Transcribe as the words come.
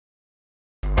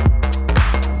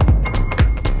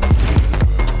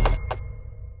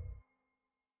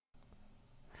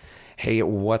Hey,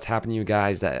 what's happening, you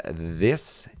guys?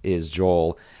 This is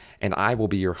Joel, and I will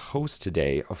be your host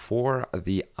today for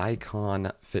the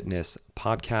Icon Fitness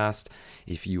podcast.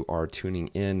 If you are tuning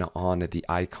in on the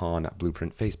Icon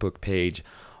Blueprint Facebook page,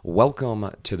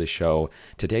 welcome to the show.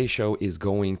 Today's show is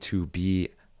going to be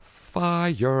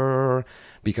fire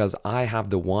because I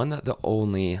have the one, the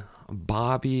only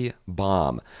Bobby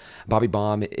Baum. Bobby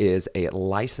Baum is a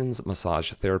licensed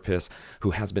massage therapist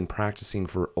who has been practicing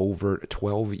for over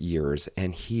 12 years,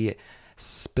 and he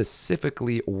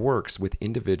specifically works with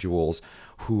individuals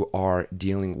who are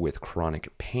dealing with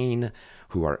chronic pain,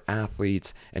 who are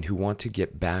athletes, and who want to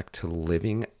get back to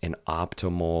living an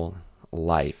optimal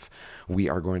life. We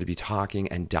are going to be talking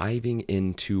and diving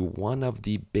into one of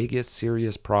the biggest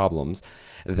serious problems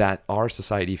that our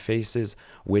society faces,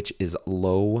 which is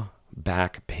low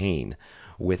back pain,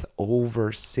 with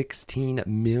over 16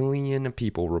 million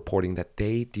people reporting that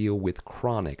they deal with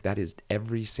chronic, that is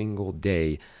every single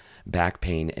day, back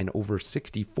pain, and over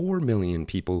 64 million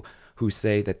people who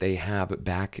say that they have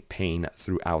back pain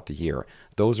throughout the year.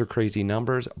 Those are crazy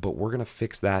numbers, but we're going to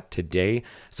fix that today.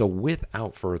 So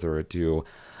without further ado,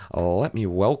 let me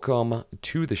welcome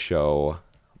to the show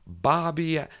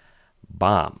Bobby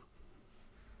Baum.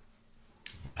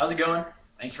 How's it going?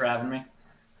 Thanks for having me.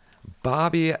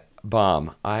 Bobby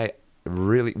Baum,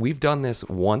 we've done this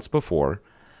once before.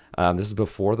 This is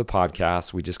before the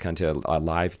podcast. We just kind of did a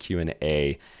live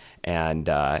Q&A, and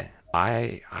I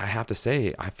have to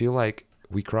say, I feel like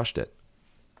we crushed it.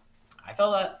 I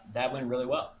felt that went really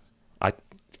well. I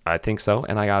I think so,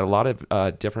 and I got a lot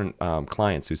of different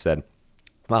clients who said,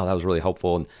 "Wow, that was really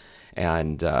helpful,"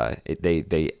 and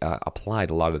they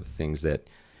applied a lot of the things that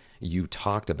you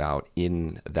talked about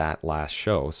in that last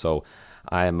show. So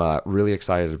I'm really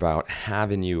excited about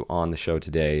having you on the show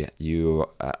today. You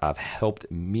have helped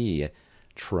me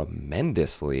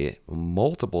tremendously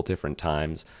multiple different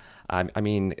times. I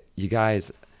mean, you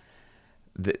guys,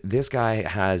 this guy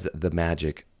has the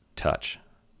magic touch,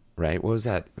 right? What was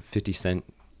that? 50 Cent?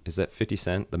 Is that 50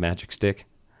 Cent, the magic stick?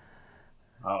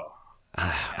 Oh, I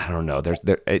yeah. don't know.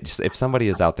 If somebody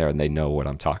is out there and they know what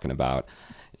I'm talking about,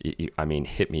 I mean,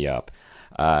 hit me up.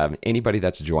 Anybody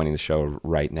that's joining the show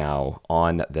right now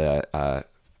on the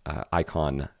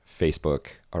Icon Facebook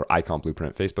or Icon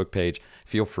Blueprint Facebook page,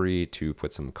 feel free to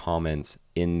put some comments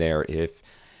in there if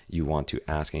you want to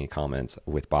ask any comments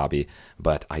with Bobby.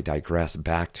 But I digress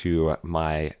back to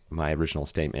my original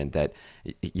statement that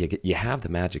you have the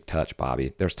magic touch,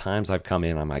 Bobby. There's times I've come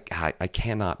in, I'm like, I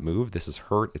cannot move. This is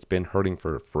hurt. It's been hurting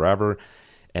for forever.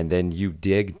 And then you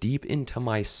dig deep into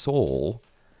my soul,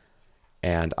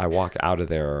 and I walk out of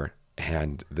there,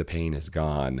 and the pain is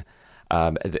gone.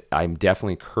 I'm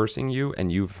definitely cursing you,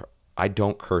 and I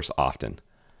don't curse often,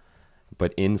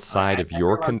 but I heard a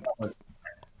lot of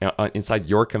stuff. inside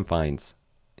your confines,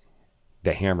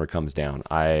 the hammer comes down.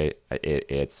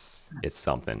 It's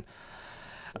something.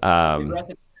 It's Um,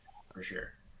 aggressive for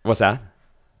sure. what's that?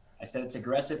 I said it's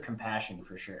aggressive compassion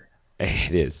for sure.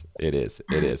 It is. It is.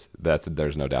 It is.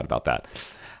 There's no doubt about that.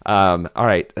 All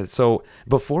right. So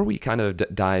before we kind of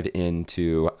dive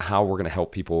into how we're going to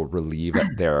help people relieve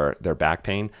their back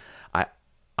pain, I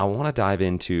I want to dive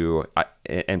into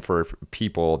and for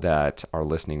people that are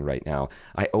listening right now,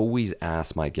 I always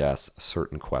ask my guests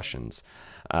certain questions,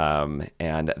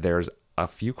 and there's a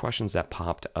few questions that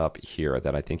popped up here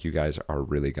that I think you guys are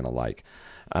really going to like.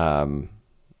 Um,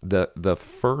 the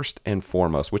first and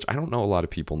foremost, which I don't know a lot of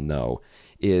people know,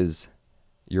 is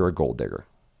you're a gold digger.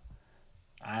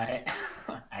 I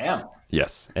I am.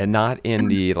 Yes, and not in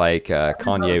the like I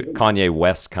didn't know Kanye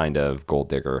West kind of gold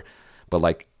digger, but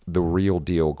like the real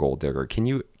deal gold digger. Can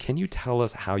you tell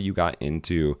us how you got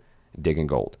into digging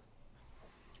gold?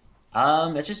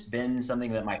 It's just been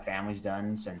something that my family's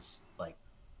done since like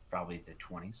probably the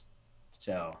 20s.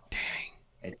 So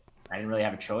it I didn't really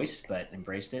have a choice, but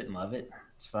embraced it and love it.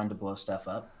 It's fun to blow stuff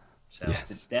up. So it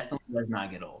Yes. definitely does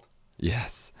not get old.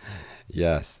 Yes,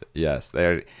 yes.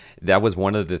 That was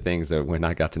one of the things that when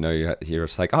I got to know you, you were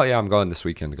just like, "Oh yeah, I'm going this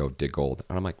weekend to go dig gold,"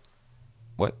 and I'm like,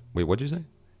 "What? Wait, what'd you say?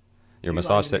 Your You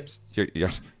lied massage to me. therapist?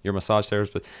 Your massage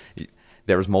therapist?" But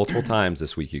there was multiple times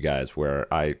this week, you guys,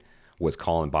 where I was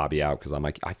calling Bobby out because I'm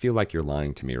like, I feel like you're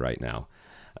lying to me right now.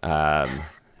 Um,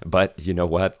 but you know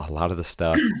what? A lot of the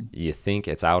stuff you think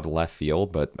it's out of left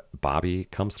field, but Bobby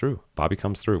comes through. Bobby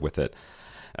comes through with it.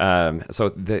 So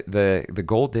the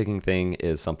gold digging thing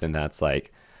is something that's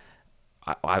like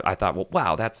I thought, well,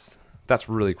 wow, that's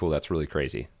really cool. That's really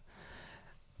crazy.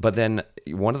 But then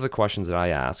one of the questions that I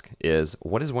ask is,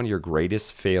 what is one of your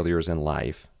greatest failures in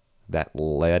life that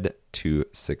led to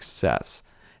success?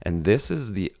 And this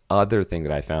is the other thing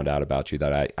that I found out about you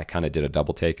that I kind of did a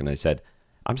double take and I said,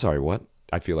 I'm sorry, what?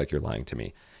 I feel like you're lying to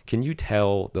me. Can you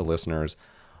tell the listeners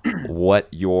what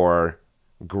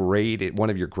one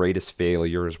of your greatest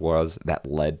failures was that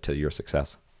led to your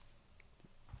success?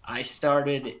 I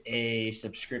started a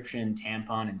subscription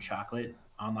tampon and chocolate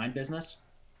online business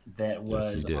that Yes,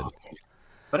 you was did. awesome.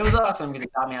 But it was awesome because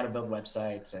it taught me how to build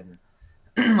websites and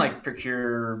like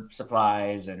procure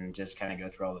supplies and just kind of go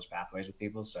through all those pathways with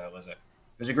people. So it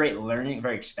was a great learning,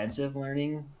 very expensive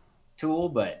learning tool,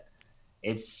 but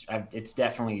it's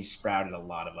definitely sprouted a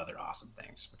lot of other awesome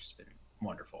things, which has been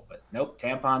wonderful. But nope,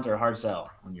 tampons are a hard sell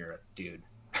when you're a dude.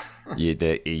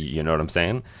 You know what I'm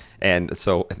saying? And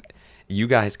so you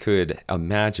guys could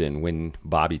imagine when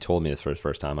Bobby told me this for the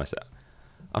first time, I said,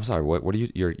 I'm sorry, what are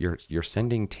you're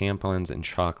sending tampons and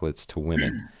chocolates to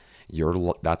women.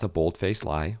 That's a bold-faced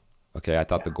lie. Okay, I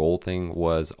thought Yeah. the gold thing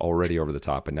was already over the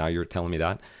top, but now you're telling me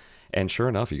that. And sure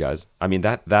enough, you guys, I mean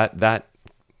that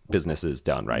business is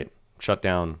done, right? Shut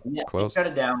down, Yeah, they closed. shut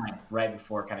it down like right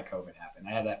before kind of COVID happened.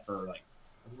 I had that for like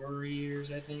 4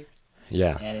 years, I think,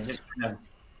 Yeah, and it just kind of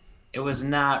it was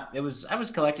not it was I was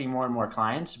collecting more and more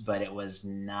clients, but it was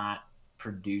not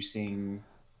producing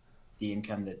the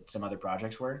income that some other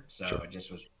projects were. So sure, it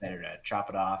just was better to chop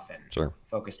it off and sure.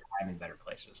 focus time in better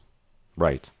places.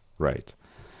 Right, right.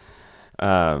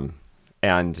 Um,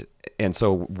 and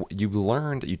so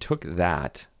you took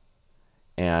that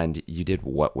and you did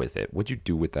what with it? What'd you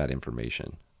do with that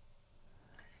information?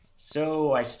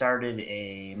 So I started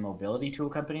a mobility tool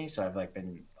company. So I've like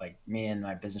been like me and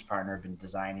my business partner have been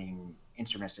designing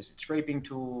instrument assisted scraping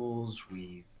tools.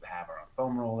 We have our own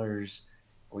foam rollers.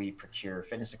 We procure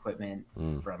fitness equipment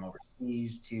Mm, from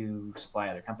overseas to supply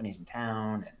other companies in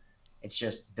town. And it's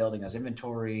just building those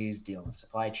inventories, dealing with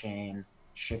supply chain,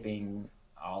 shipping,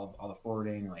 all the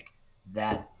forwarding, like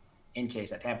that. In case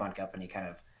that tampon company kind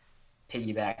of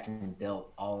piggybacked and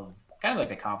built all of kind of like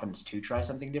the confidence to try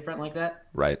something different like that.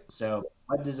 right. So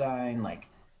web design, like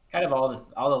kind of all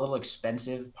the little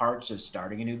expensive parts of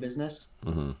starting a new business,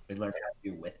 Hmm. we learned how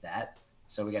to do with that.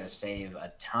 So we got to save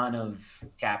a ton of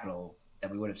capital that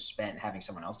we would have spent having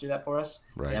someone else do that for us,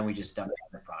 and Right. then we just dumped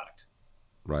it in the product.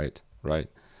 Right. Right.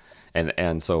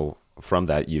 And so from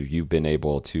that you've been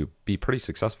able to be pretty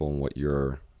successful in what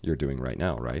you're doing right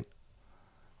now, right?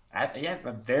 Yeah,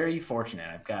 I'm very fortunate.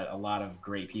 I've got a lot of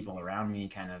great people around me.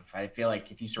 Kind of, I feel like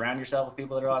if you surround yourself with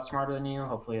people that are a lot smarter than you,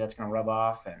 hopefully that's going to rub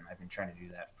off. And I've been trying to do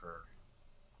that for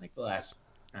like the last,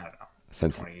 I don't know,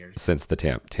 Since 20 years. the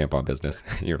tampon business,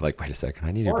 you're like, wait a second, Or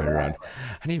that,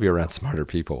 I need to be around smarter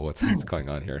people. What's going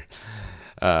on here?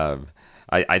 Um,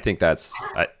 I think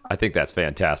I think that's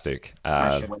fantastic.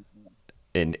 I should.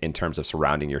 In terms of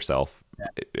surrounding yourself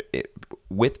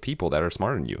with people that are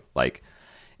smarter than you. Like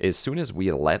as soon as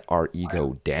we let our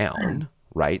ego down,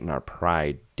 right, and our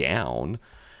pride down,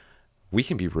 we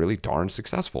can be really darn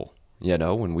successful. You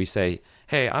know, when we say,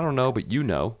 "Hey, I don't know, but you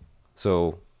know,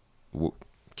 so w-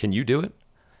 can you do it?"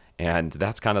 And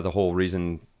that's kind of the whole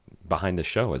reason behind the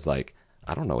show is like,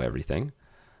 I don't know everything.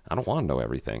 I don't want to know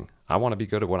everything. I want to be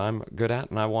good at what I'm good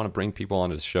at, and I want to bring people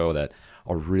onto the show that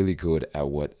are really good at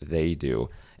what they do.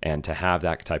 And to have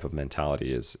that type of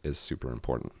mentality is super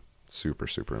important. Super,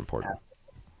 super important.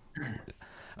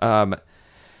 Um,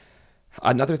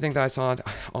 Another thing that I saw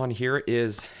on here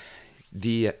is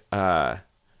the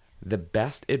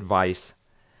best advice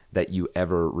that you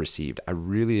ever received. I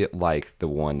really like the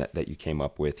one that you came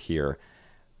up with here.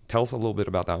 Tell us a little bit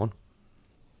about that one.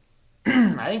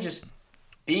 I think just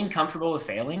being comfortable with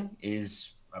failing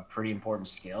is a pretty important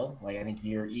skill. Like I think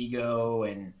your ego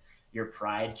and your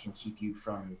pride can keep you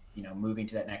from moving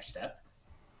to that next step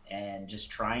and just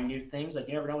trying new things. Like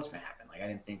you never know what's going to happen. Like I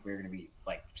didn't think we were going to be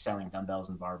like selling dumbbells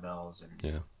and barbells and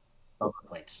Yeah, poker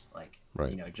plates. Like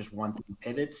right, just one thing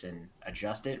pivots and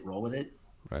adjust it, roll with it,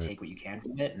 right, take what you can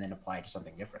from it, and then apply it to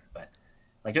something different. But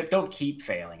like don't keep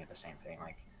failing at the same thing.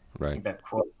 Like I right. think that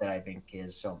quote that I think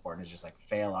is so important is just like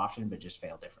fail often, but just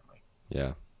fail differently.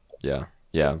 Yeah, yeah,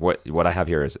 yeah. What I have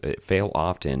here is fail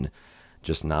often,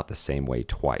 just not the same way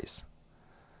twice.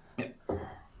 Yeah.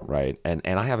 Right. And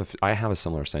I have a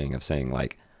similar saying of saying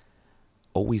like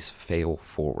always fail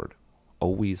forward.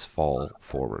 Always fall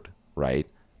forward, right?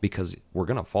 Because we're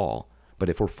going to fall, but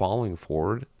if we're falling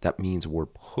forward, that means we're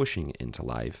pushing into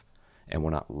life and we're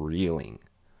not reeling,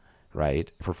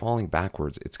 right? If we're falling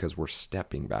backwards, it's because we're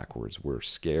stepping backwards. We're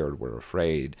scared, we're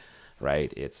afraid,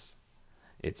 right? It's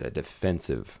a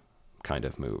defensive kind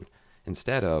of move.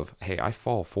 Instead of, hey, I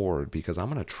fall forward because I'm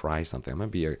gonna try something. I'm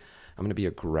gonna be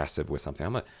aggressive with something.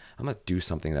 I'm gonna do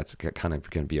something that's kind of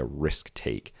gonna be a risk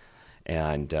take.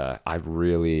 And I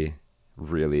really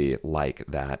really like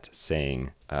that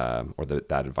saying, or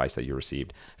that advice that you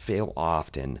received. Fail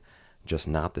often, just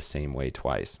not the same way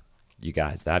twice. You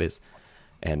guys, that is,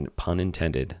 and pun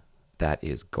intended, that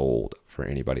is gold for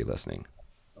anybody listening.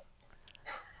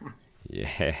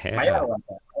 My dad, Yeah. loved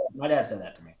that. My dad said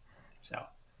that to me. So,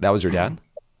 That was your dad?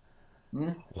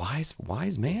 mm,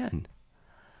 Wise man.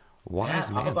 yeah, Wise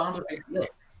Papa man. Baum's a big deal.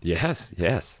 Yes,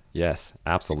 yes, yes,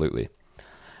 absolutely.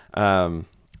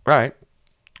 All right.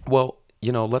 Well,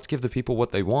 let's give the people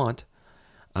what they want.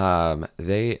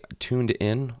 They tuned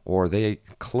in or they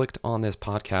clicked on this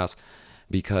podcast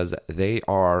because they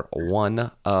are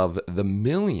one of the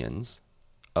millions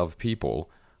of people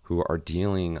who are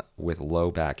dealing with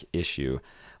low back issue.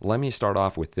 Let me start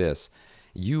off with this.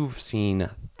 You've seen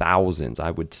thousands,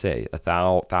 I would say,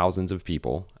 thousands of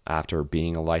people after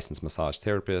being a licensed massage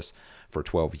therapist for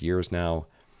 12 years now.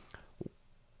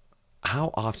 How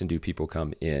often do people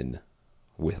come in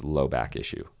with low back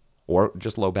issue or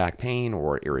just low back pain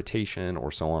or irritation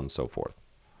or so on and so forth?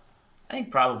 I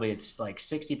think probably it's like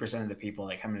 60% of the people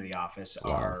that come into the office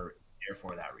Wow. are there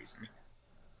for that reason.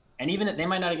 And even they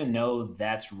might not even know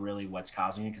that's really what's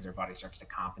causing it because their body starts to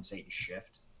compensate and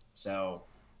shift. So,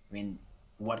 I mean,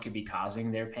 what could be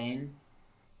causing their pain?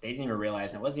 They didn't even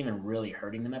realize, and it wasn't even really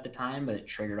hurting them at the time, but it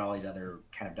triggered all these other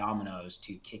kind of dominoes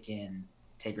to kick in,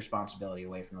 take responsibility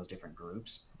away from those different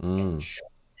groups, and Mm, show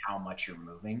how much you're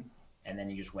moving. And then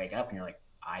you just wake up and you're like,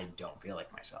 I don't feel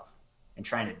like myself. And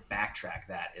trying to backtrack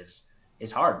that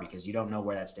is hard because you don't know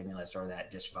where that stimulus or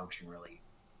that dysfunction really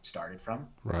started from.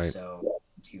 right. So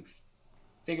to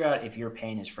figure out if your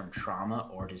pain is from trauma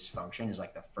or dysfunction is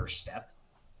like the first step.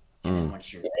 And then Mm,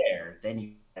 once you're there, then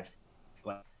you have to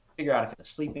like figure out if it's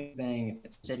a sleeping thing, if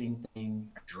it's a sitting thing,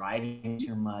 driving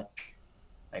too much.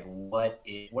 Like what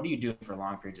are you doing for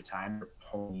long periods of time to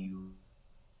pull you?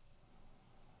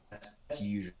 That's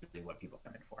usually what people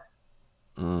come in for.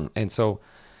 And so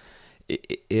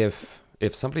if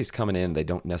somebody's coming in, they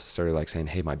don't necessarily like saying,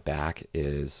 "Hey, my back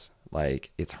is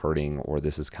like it's hurting," or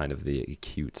 "This is kind of the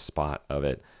acute spot of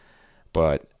it,"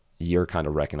 but you're kind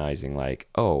of recognizing like,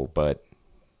 "Oh, but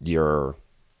you're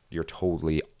you're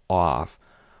totally off."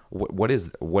 What is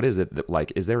it that,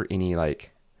 like? Is there any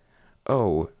like,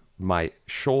 "Oh, my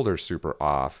shoulder's super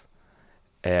off,"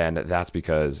 and that's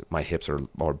because my hips are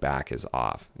or back is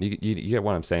off. You get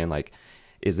what I'm saying? Like,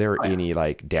 is there Oh yeah. any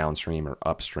like downstream or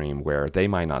upstream where they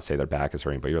might not say their back is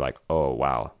hurting, but you're like, oh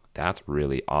wow, that's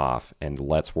really off, and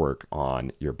let's work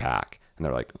on your back. And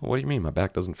they're like, what do you mean? My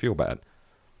back doesn't feel bad.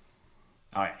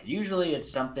 Oh yeah. Usually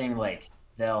it's something like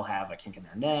they'll have a kink in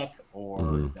their neck or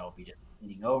Mm-hmm. they'll be just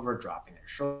leaning over, dropping their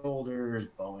shoulders,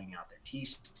 bowing out their T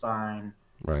spine,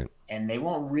 Right. and they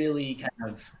won't really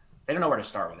they don't know where to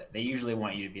start with it. They usually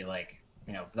want you to be like,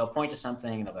 they'll point to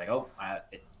something and they'll be like, oh,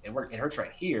 it hurts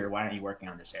right here. Why aren't you working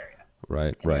on this area?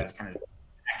 Right. And you got Right. to kind of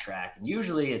backtrack. And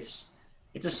usually it's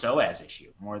a psoas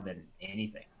issue more than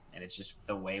anything. And it's just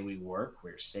the way we work.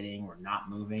 We're sitting, we're not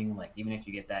moving. Like even if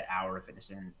you get that hour of fitness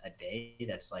in a day,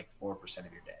 that's like 4%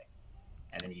 of your day.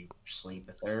 And then you sleep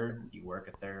a third, you work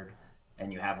a third,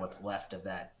 and you have what's left of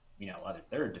that, other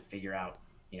third to figure out,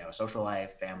 social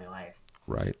life, family life,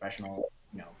 Right. professional,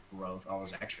 growth, all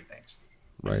those extra things.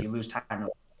 And Right. you lose time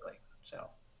really quickly. So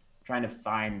trying to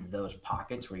find those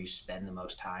pockets where you spend the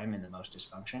most time and the most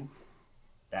dysfunction,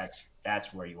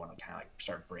 that's where you want to kind of like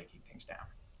start breaking things down.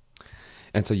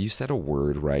 And so you said a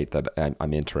word, right, that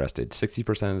I'm interested.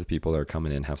 60% of the people that are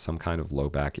coming in have some kind of low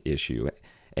back issue.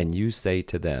 And you say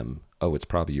to them, oh, it's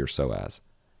probably your psoas.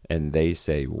 And they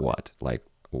say what? Like,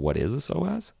 what is a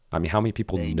psoas? I mean, how many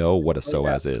people They know what a yeah.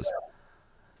 psoas is?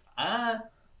 Uh,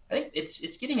 I think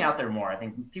it's getting out there more. I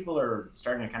think people are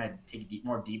starting to kind of take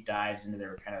more deep dives into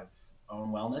their kind of own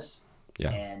wellness.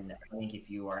 Yeah. And I think if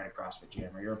you are at a CrossFit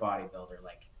gym or you're a bodybuilder,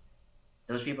 like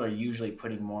those people are usually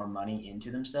putting more money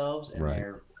into themselves and Right.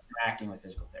 they're interacting with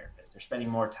physical therapists. They're spending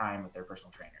more time with their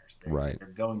personal trainers. They're, Right. they're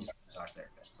going to massage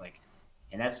therapists. Like,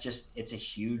 and that's just, it's a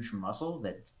huge muscle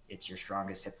that it's your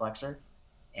strongest hip flexor.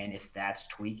 And if that's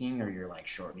tweaking or you're like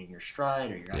shortening your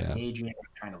stride or you're not Yeah. engaging or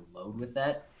trying to load with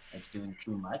that, it's doing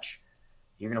too much,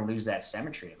 you're going to lose that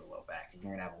symmetry of the low back. And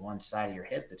you're going to have one side of your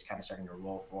hip that's kind of starting to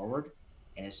roll forward.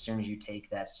 And as soon as you take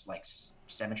that like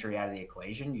symmetry out of the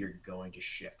equation, you're going to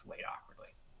shift weight awkwardly.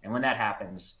 And when that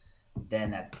happens,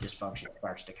 then that dysfunction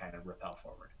starts to kind of repel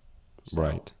forward. So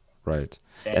Right. Right.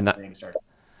 then And that everything starts to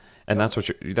and go that's for it.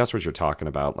 what you're talking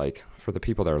about. Like for the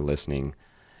people that are listening,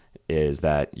 is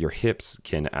that your hips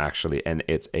can actually, and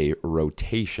it's a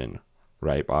rotation,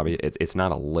 right, Bobby? It's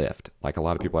not a lift. Like a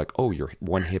lot of people are like, oh, your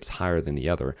one hip's higher than the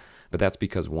other, but that's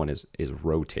because one is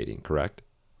rotating, correct?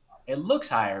 It looks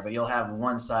higher, but you'll have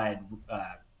one side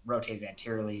rotated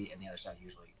anteriorly, and the other side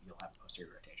usually you'll have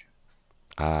posterior rotation.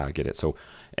 Ah, I get it. So,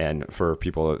 and for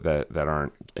people that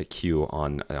aren't a cue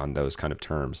on those kind of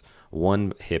terms,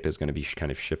 one hip is going to be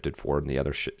kind of shifted forward, and the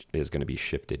other is going to be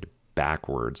shifted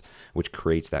backwards, which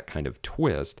creates that kind of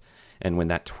twist. And when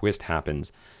that twist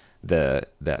happens,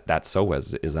 that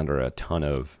psoas is under a ton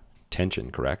of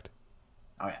tension. Correct?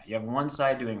 Oh yeah, you have one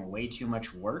side doing way too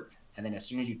much work, and then as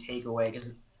soon as you take away,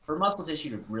 because for muscle tissue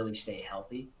to really stay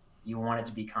healthy, you want it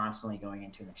to be constantly going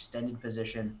into an extended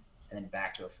position and then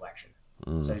back to a flexion.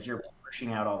 So that you're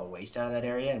pushing out all the waste out of that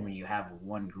area, and when you have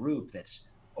one group that's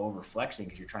over flexing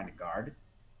because you're trying to guard,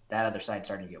 that other side's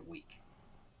starting to get weak.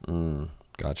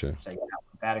 Gotcha. So you have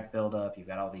lymphatic buildup, you've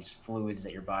got all these fluids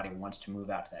that your body wants to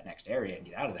move out to that next area and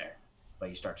get out of there,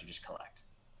 but you start to just collect.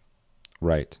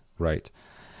 Right. Right.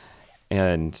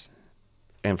 And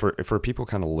for people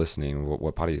kind of listening,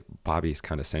 what Bobby's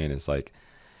kind of saying is like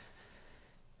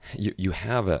you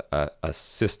have a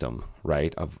system,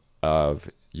 right,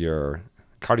 of your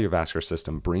cardiovascular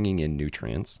system bringing in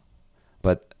nutrients,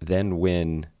 but then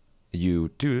when you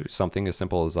do something as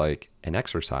simple as like an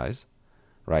exercise,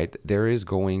 right, there is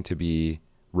going to be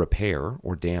repair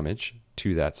or damage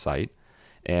to that site,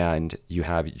 and you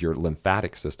have your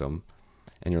lymphatic system,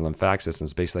 and your lymphatic system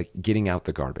is basically like getting out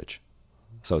the garbage.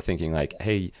 So thinking like,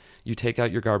 hey, you take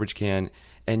out your garbage can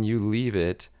and you leave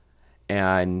it,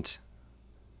 and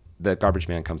the garbage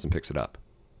man comes and picks it up,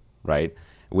 right?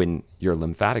 When your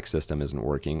lymphatic system isn't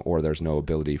working, or there's no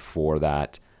ability for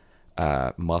that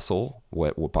muscle,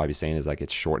 what Bobby's saying is like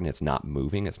it's shortened, it's not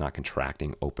moving, it's not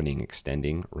contracting, opening,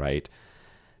 extending, right?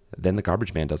 Then the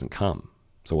garbage man doesn't come.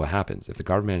 So what happens? If the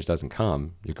garbage man doesn't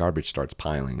come, your garbage starts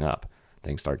piling up.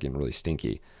 Things start getting really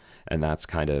stinky. And that's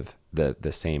kind of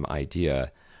the same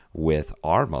idea with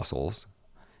our muscles,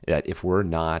 that if we're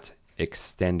not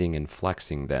extending and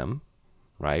flexing them,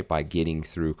 right, by getting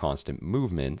through constant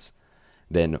movements,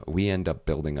 then we end up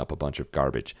building up a bunch of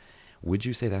garbage. Would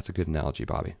you say that's a good analogy,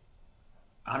 Bobby?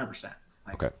 100%.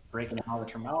 Like Okay. breaking down all the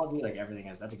terminology, like everything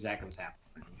is, that's exactly what's happening.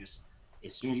 You just,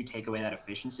 as soon as you take away that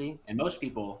efficiency, and most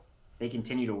people, they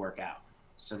continue to work out.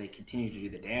 So they continue to do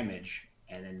the damage,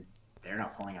 and then they're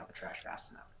not pulling out the trash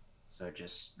fast enough. So it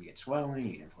just, you get swelling,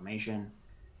 you get inflammation.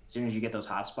 As soon as you get those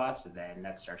hot spots, then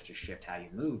that starts to shift how you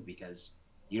move, because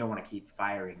you don't want to keep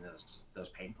firing those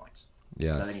pain points. So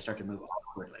then you Yes. start to move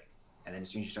awkwardly. And then as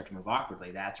soon as you start to move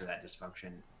awkwardly, that's where that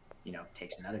dysfunction,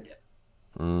 takes another dip.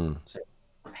 Mm. So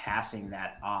passing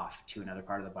that off to another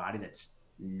part of the body that's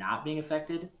not being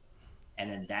affected, and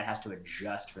then that has to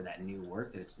adjust for that new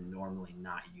work that it's normally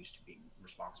not used to being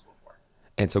responsible for.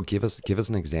 And so give us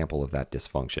an example of that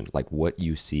dysfunction, like what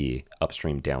you see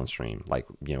upstream, downstream, like,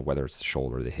 whether it's the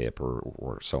shoulder, the hip,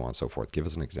 or so on and so forth. Give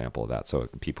us an example of that so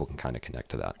people can kind of connect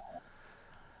to that.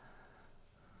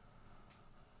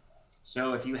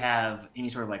 So if you have any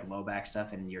sort of like low back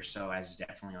stuff and your psoas is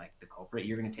definitely like the culprit,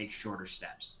 you're going to take shorter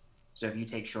steps. So if you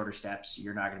take shorter steps,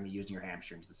 you're not going to be using your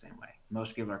hamstrings the same way.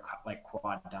 Most people are like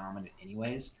quad dominant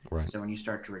anyways. Right. So when you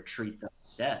start to retreat those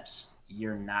steps,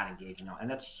 you're not engaging all, and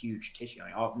that's huge tissue.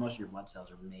 Like most of your blood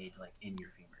cells are made like in your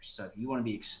femurs. So if you want to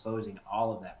be exposing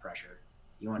all of that pressure,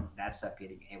 you want that stuff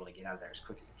getting able to get out of there as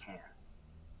quick as it can.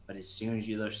 But as soon as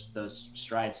those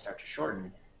strides start to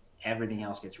shorten, everything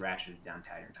else gets ratcheted down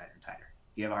tighter and tighter and tighter.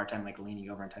 If you have a hard time like leaning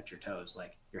over and touch your toes,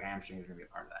 like your hamstring is going to be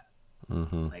a part of that.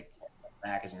 Mm-hmm. Like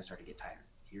back is going to start to get tighter.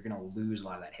 You're going to lose a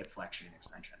lot of that hip flexion and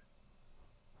extension.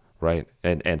 Right.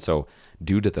 And so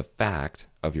due to the fact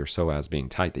of your psoas being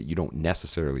tight that you don't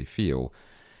necessarily feel,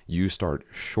 you start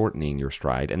shortening your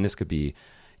stride. And this could be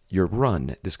your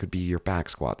run. This could be your back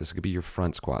squat. This could be your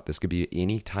front squat. This could be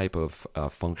any type of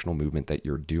functional movement that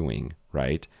you're doing,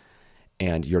 right?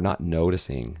 And you're not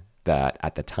noticing that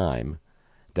at the time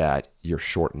that you're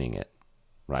shortening it,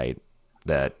 right?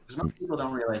 That Because most people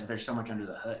don't realize that there's so much under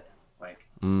the hood. Like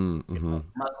mm-hmm.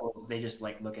 muscles, they just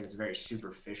like look at it as very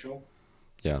superficial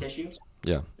tissue.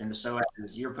 Yeah. And the psoas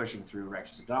is you're pushing through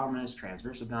rectus abdominis,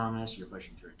 transverse abdominis, you're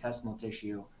pushing through intestinal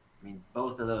tissue. I mean,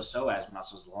 both of those psoas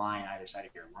muscles line either side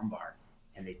of your lumbar,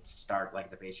 and they start like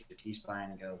at the base of your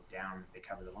T-spine and go down, they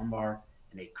cover the lumbar,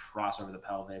 and they cross over the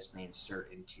pelvis, and they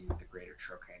insert into the greater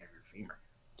trochanter of your femur.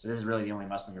 So this is really the only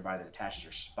muscle in your body that attaches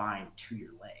your spine to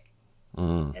your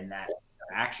leg. And that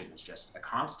action is just a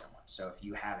constant one. So if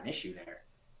you have an issue there,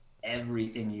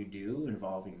 everything you do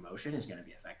involving motion is going to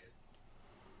be affected.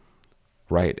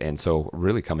 Right. And so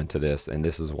really coming to this, and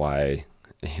this is why,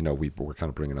 we're kind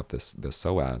of bringing up this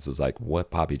psoas, is like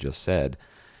what Bobby just said,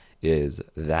 is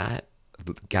that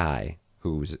guy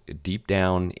who's deep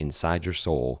down inside your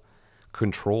soul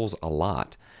controls a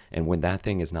lot. And when that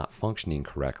thing is not functioning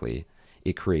correctly,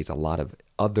 it creates a lot of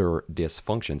other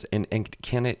dysfunctions. And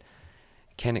can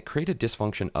it create a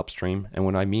dysfunction upstream? And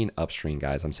when I mean upstream,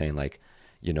 guys, I'm saying like,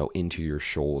 into your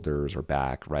shoulders or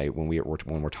back, right? When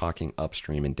we're talking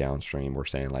upstream and downstream, we're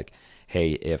saying like,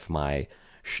 hey, if my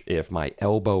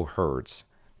elbow hurts,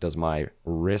 does my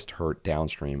wrist hurt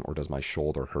downstream or does my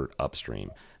shoulder hurt upstream?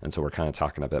 And so we're kind of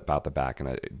talking a bit about the back,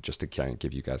 and just to kind of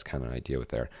give you guys kind of an idea with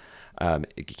there.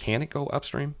 Can it go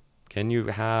upstream? Can you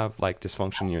have like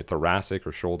dysfunction in your thoracic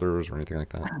or shoulders or anything like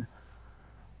that?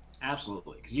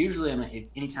 Absolutely, because usually,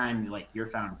 anytime like your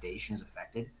foundation is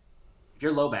affected, if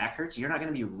your low back hurts, you're not going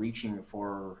to be reaching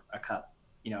for a cup,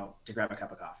 to grab a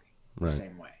cup of coffee the Right,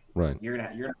 same way. right. You're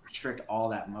gonna restrict all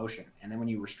that motion, and then when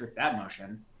you restrict that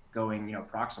motion, going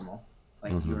proximal,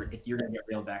 like Mm-hmm. you're gonna get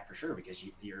reeled back for sure because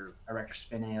your erector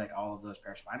spinae, like all of those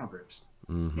paraspinal groups,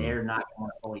 Mm-hmm. they're not going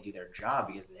to fully do their job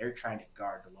because they're trying to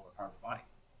guard the lower part of the body.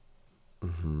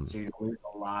 Mm-hmm. So you're going to lose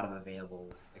a lot of available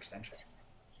extension.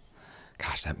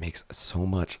 Gosh, that makes so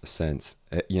much sense.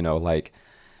 Like,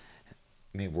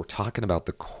 I mean, we're talking about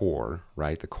the core,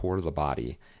 right? The core of the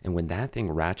body. And when that thing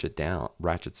ratchets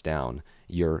down,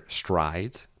 your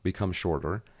strides become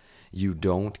shorter. You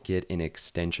don't get an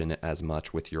extension as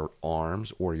much with your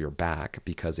arms or your back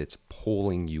because it's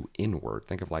pulling you inward.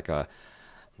 Think of like a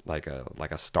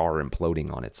star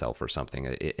imploding on itself or something.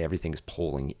 Everything's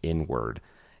pulling inward.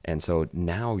 And so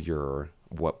now you're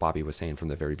what Bobby was saying from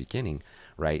the very beginning,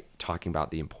 right? Talking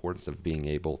about the importance of being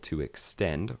able to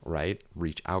extend, right?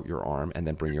 Reach out your arm and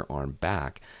then bring your arm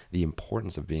back. The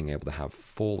importance of being able to have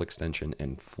full extension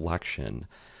and flexion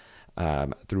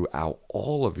throughout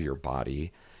all of your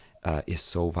body is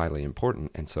so vitally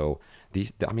important. And so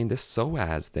this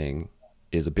psoas thing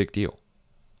is a big deal.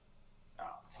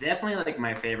 It's definitely like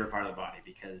my favorite part of the body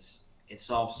because it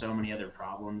solves so many other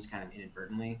problems kind of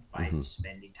inadvertently by Hmm.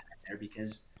 spending time there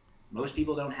because most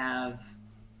people don't have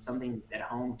something at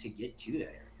home to get to that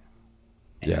area.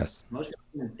 And Yes. most people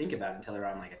don't even think about it until they're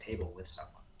on like a table with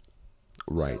someone. So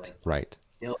Right. like Right.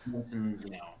 building some,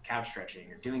 couch stretching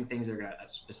or doing things that are going to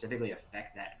specifically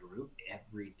affect that group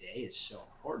every day is so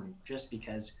important just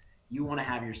because you want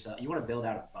to build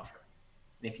out a buffer.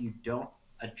 And if you don't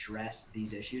address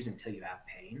these issues until you have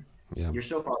pain, Yeah. you're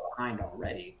so far behind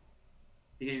already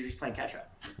because you're just playing catch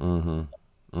up. Mm-hmm.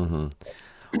 Mm-hmm.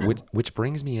 Which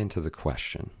brings me into the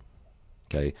question.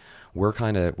 Okay, we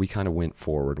kind of went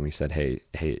forward and we said,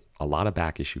 hey, a lot of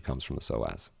back issue comes from the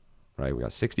psoas, right? We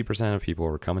got 60% of people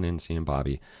who are coming in seeing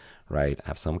Bobby, right,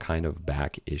 have some kind of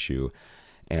back issue,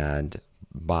 and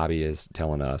Bobby is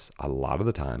telling us a lot of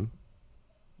the time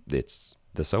it's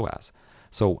the psoas.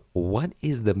 So, what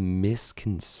is the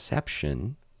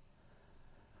misconception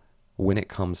when it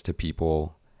comes to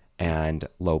people and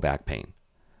low back pain?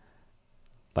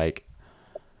 Like,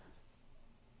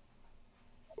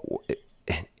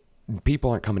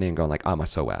 people aren't coming in going like, I'm a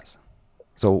psoas.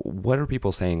 So what are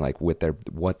people saying like with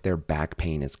what their back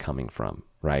pain is coming from,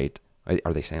 right?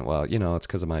 Are they saying, well, it's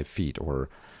because of my feet or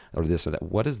this or that?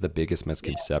 What is the biggest Yeah.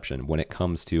 misconception when it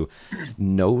comes to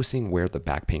noticing where the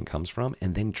back pain comes from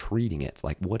and then treating it?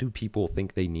 Like, what do people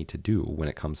think they need to do when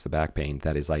it comes to back pain?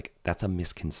 That is like, that's a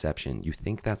misconception. You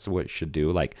think that's what it should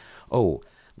do? Like, oh,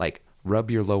 like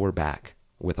rub your lower back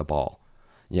with a ball,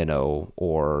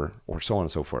 or so on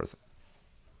and so forth.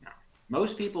 No.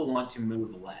 Most people want to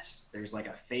move less. There's like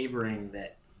a favoring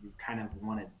that you kind of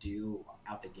want to do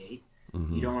out the gate. You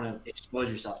Mm-hmm. don't want to expose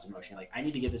yourself to motion. Like, I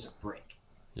need to give this a break.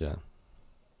 Yeah.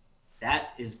 That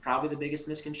is probably the biggest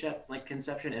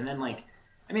conception. And then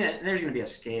there's going to be a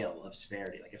scale of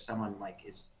severity. Like if someone like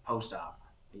is post-op,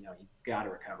 you've got to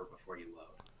recover before you load.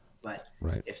 But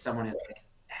Right. if someone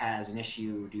has an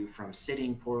issue due from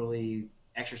sitting poorly,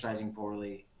 exercising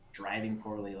poorly, driving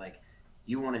poorly, like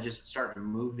you want to just start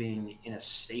moving in a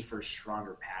safer,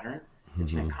 stronger pattern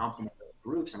that's going Mm-hmm. to complement those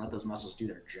groups and let those muscles do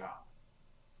their job.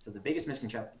 So the biggest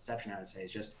misconception I would say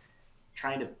is just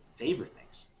trying to favor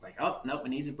things. Like, oh nope, it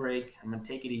needs a break. I'm gonna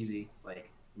take it easy.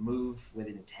 Like move with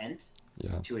intent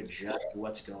Yeah. to adjust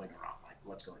what's going wrong. Like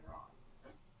what's going wrong.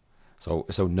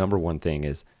 So number one thing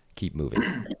is keep moving.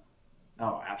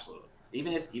 Oh, absolutely.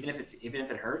 Even if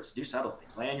it hurts, do subtle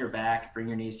things. Lay on your back, bring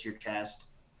your knees to your chest.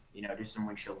 Do some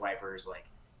windshield wipers. Like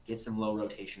get some low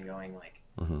rotation going. Like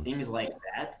Mm-hmm. things like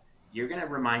that. You're gonna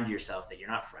remind yourself that you're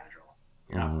not fragile.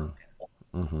 You're not Mm-hmm. broken.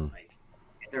 Mm-hmm. Like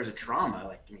if there's a trauma,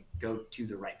 like go to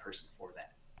the right person for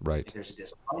that. If Right. there's a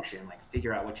dysfunction, like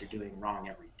figure out what you're doing wrong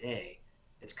every day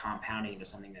that's compounding into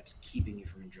something that's keeping you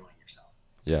from enjoying yourself.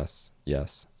 Yes.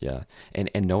 Yes. Yeah. And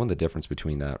knowing the difference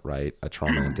between that, right? A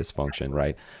trauma and dysfunction,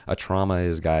 right? A trauma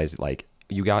is, guys, like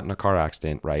you got in a car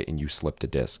accident, right? And you slipped a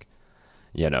disc,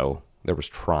 you know, There was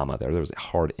trauma there. There was a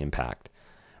hard impact,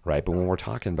 right? But when we're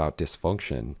talking about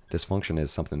dysfunction, dysfunction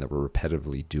is something that we're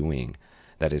repetitively doing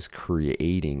that is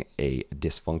creating a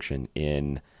dysfunction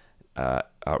in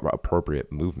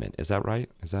appropriate movement. Is that right?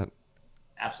 Is that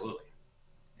Absolutely.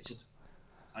 It's just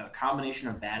a combination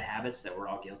of bad habits that we're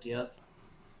all guilty of,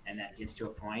 and that gets to a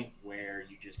point where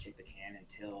you just kick the can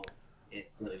until it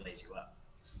really lays you up.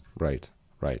 right?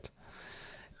 Right.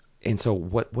 And so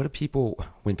what do people,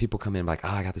 when people come in like, oh,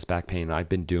 I got this back pain, I've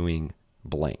been doing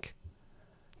blank,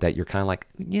 that you're kind of like,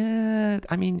 yeah,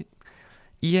 I mean,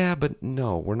 yeah, but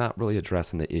no, we're not really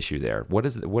addressing the issue there. What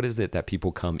is it that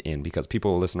people come in, because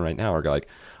people listening right now are like,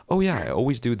 oh yeah, I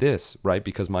always do this, right?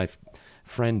 Because my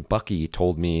friend Bucky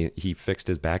told me he fixed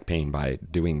his back pain by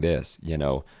doing this, you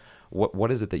know.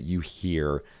 What is it that you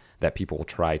hear that people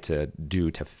try to do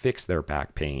to fix their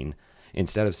back pain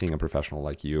instead of seeing a professional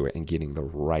like you and getting the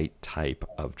right type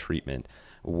of treatment?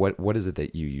 What is it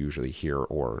that you usually hear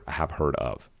or have heard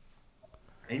of?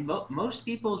 I mean, most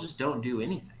people just don't do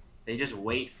anything. They just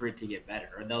wait for it to get better,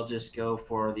 or they'll just go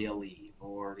for the Aleve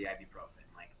or the ibuprofen.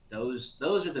 Like those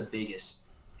are the biggest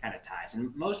kind of ties.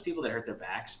 And most people that hurt their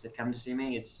backs that come to see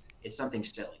me, it's something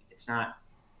silly. It's not.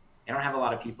 I don't have a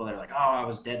lot of people that are like, oh, I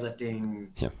was deadlifting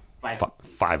Yeah,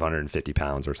 550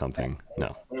 pounds or something.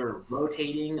 No. They were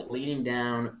rotating, leaning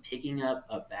down, picking up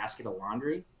a basket of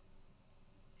laundry,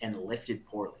 and lifted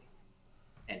poorly,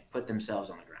 and put themselves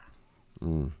on the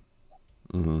ground.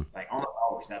 Mm. Mm-hmm. Like almost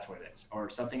always, that's what it is. Or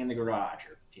something in the garage,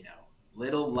 or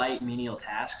little light menial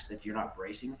tasks that you're not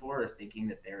bracing for or thinking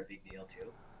that they're a big deal too.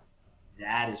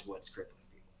 That is what's crippling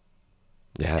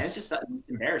people. And it's Yes. just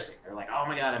embarrassing. They're like, oh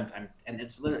my God, and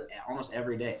it's literally almost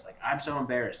every day. It's like, I'm so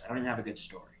embarrassed. I don't even have a good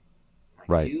story. Like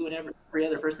Right. you and every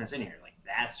other person that's in here, like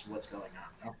that's what's going on.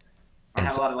 I don't And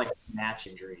have a so, lot of like match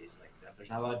injuries. Like there's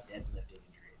not a lot of deadlifting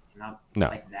injuries. There's not no.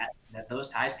 like that those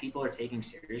ties people are taking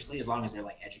seriously as long as they're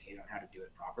like educated on how to do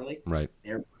it properly. Right.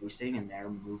 They're racing and they're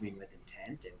moving with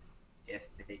intent. And if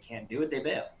they can't do it, they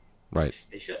bail, Right. which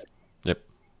they should. Yep.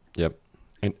 Yep.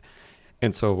 And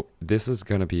and so this is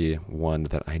going to be one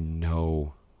that I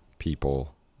know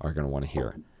people are going to want to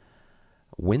hear.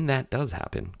 When that does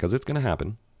happen, because it's going to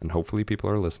happen, and hopefully people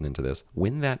are listening to this,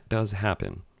 when that does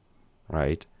happen,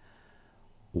 right?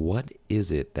 What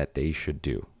is it that they should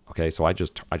do? Okay, so I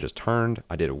just turned.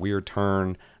 I did a weird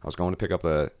turn. I was going to pick up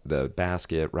the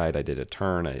basket, right? I did a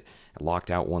turn. I locked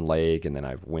out one leg, and then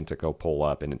I went to go pull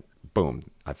up, and boom,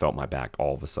 I felt my back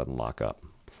all of a sudden lock up.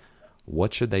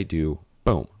 What should they do?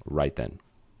 Boom, right then,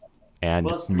 and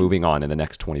Well, moving on in the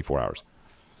next 24 hours.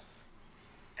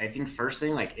 I think first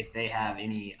thing, like if they have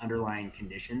any underlying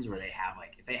conditions where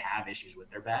if they have issues with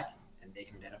their back and they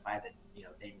can identify that,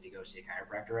 they need to go see a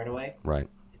chiropractor right away. Right.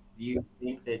 If you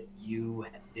think that you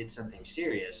did something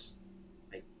serious,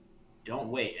 like don't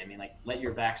wait. I mean, like let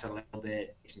your back settle a little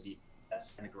bit, take some deep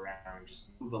breaths in the ground, just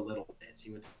move a little bit,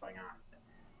 see what's going on.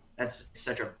 That's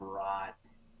such a broad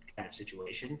kind of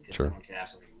situation because Sure. someone could have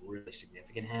something really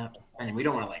significant happen, and we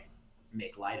don't want to like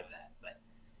make light of that. But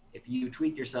if you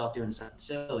tweak yourself doing something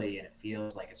silly and it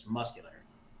feels like it's muscular,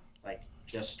 like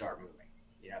just start moving.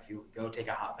 If you go take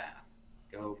a hot bath,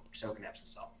 go soak in Epsom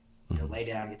salt, lay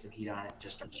down, get some heat on it,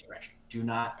 just start stretching. Do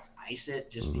not ice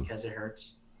it just because it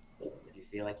hurts. If you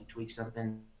feel like you tweak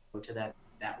something, go to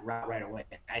that route right away.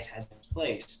 Ice has its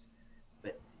place,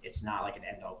 but it's not like an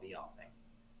end all be all thing.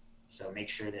 So make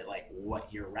sure that like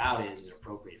what your route is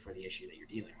appropriate for the issue that you're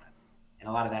dealing with. And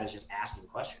a lot of that is just asking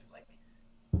questions like,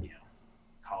 you know,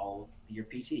 call your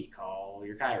PT, call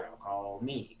your chiro, call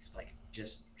me. Like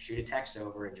just shoot a text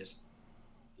over and just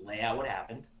lay out what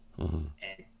happened. And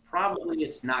probably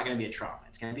it's not going to be a trauma.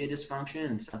 It's going to be a dysfunction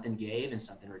and something gave and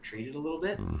something retreated a little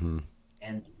bit.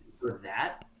 And for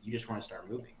that, you just want to start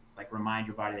moving. Like remind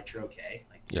your body that you're okay.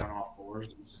 Like get on all fours,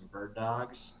 do some bird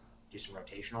dogs, do some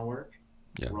rotational work,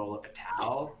 roll up a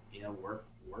towel, work,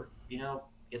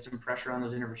 get some pressure on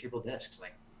those intervertebral discs.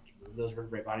 Like move those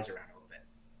vertebrae bodies around a little bit.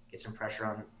 Get some pressure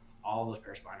on all those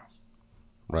paraspinals.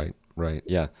 Right.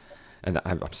 Yeah. And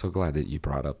I'm so glad that you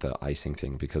brought up the icing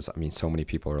thing because, I mean, so many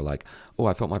people are like, oh,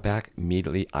 I felt my back,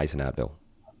 immediately ice and Advil,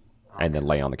 and then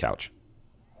lay on the couch.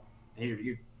 And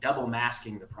you're double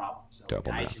masking the problem. So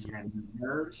Double ice mask. is going to do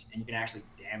nerves, and you can actually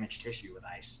damage tissue with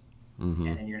ice.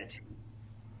 And then you're going to take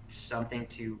something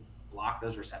to block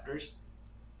those receptors.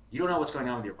 You don't know what's going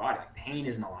on with your body. Like pain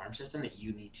is an alarm system that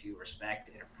you need to respect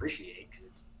and appreciate because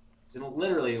it's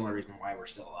literally the only reason why we're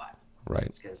still alive. Right.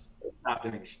 It's because we're not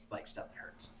doing like stuff that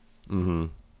hurts. So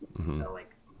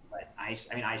like, but ice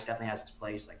definitely has its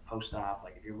place. Like post-op,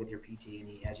 like if you're with your PT and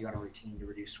he has you on a routine to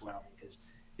reduce swelling, because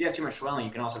if you have too much swelling,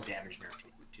 you can also damage nerve tissue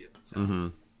too. So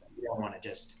you don't want to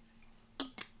just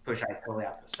push ice totally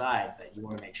off to the side, but you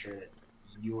want to make sure that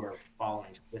you are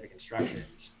following specific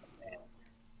instructions. And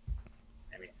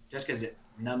I mean, just because it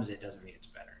numbs it doesn't mean it's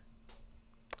better.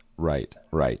 Right,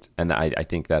 right. And I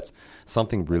think that's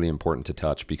something really important to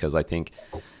touch because I think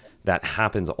that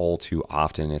happens all too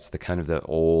often. It's the kind of the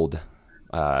old,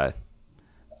 uh,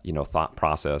 thought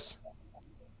process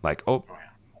like, oh, Oh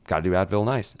yeah. got to do Advil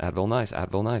nice, Advil nice,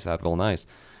 Advil nice, Advil nice.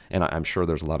 And I'm sure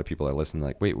there's a lot of people that listen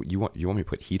like, wait, you want me to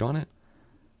put heat on it?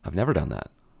 I've never done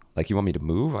that. Like, you want me to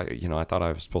move? I thought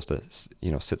I was supposed to,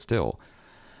 sit still.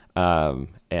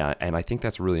 And I think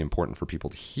that's really important for people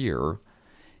to hear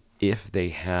if they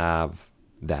have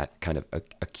that kind of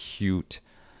acute,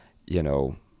 you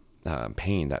know,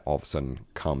 pain that all of a sudden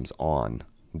comes on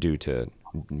due to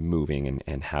moving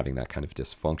and having that kind of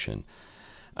dysfunction.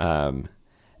 Um,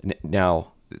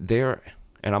 Now there,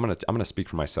 and I'm gonna speak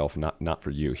for myself, not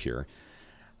for you here.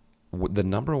 The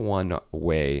number one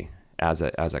way as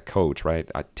a coach, right?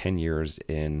 10 years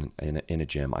in a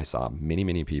gym, I saw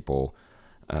many people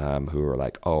who were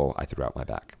like, "Oh, I threw out my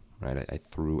back." Right? I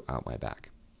threw out my back,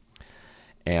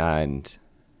 and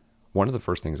one of the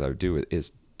first things I would do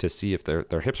is to see if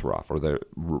their hips were off or they're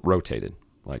rotated,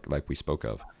 like we spoke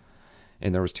of.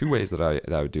 And there was two ways that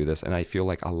I would do this, and I feel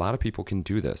like a lot of people can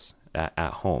do this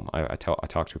at home. I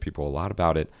talk to people a lot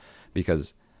about it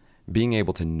because being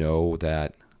able to know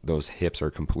that those hips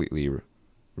are completely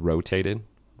rotated,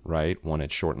 right? One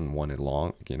is short and one is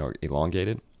long,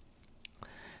 elongated.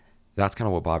 That's kind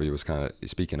of what Bobby was kind of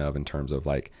speaking of in terms of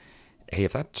like, hey,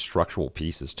 if that structural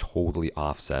piece is totally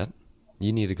offset,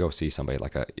 you need to go see somebody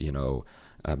like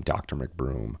Dr.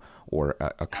 McBroom or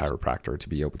a chiropractor to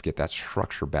be able to get that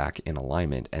structure back in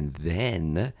alignment. And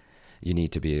then you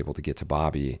need to be able to get to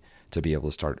Bobby to be able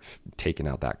to start taking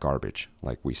out that garbage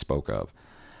like we spoke of.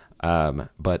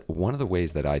 But one of the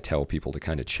ways that I tell people to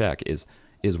kind of check is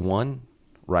one,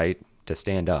 right, to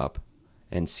stand up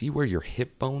and see where your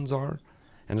hip bones are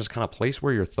and just kind of place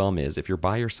where your thumb is. If you're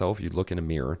by yourself, you look in a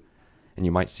mirror and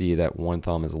you might see that one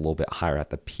thumb is a little bit higher at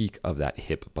the peak of that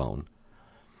hip bone.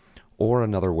 Or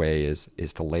another way is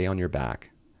to lay on your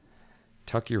back,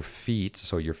 tuck your feet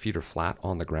so your feet are flat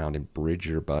on the ground and bridge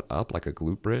your butt up like a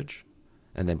glute bridge,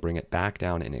 and then bring it back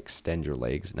down and extend your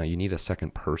legs. Now you need a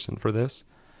second person for this,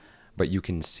 but you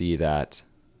can see that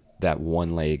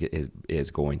one leg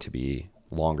is going to be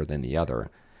longer than the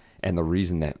other. And the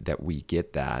reason that we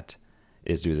get that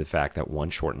is due to the fact that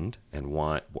one shortened and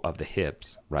one of the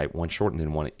hips, right? One shortened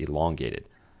and one elongated,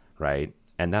 right?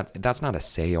 And that's not a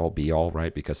say all be all,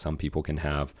 right? Because some people can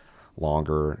have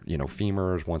longer,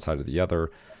 femurs, one side or the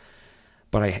other.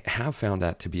 But I have found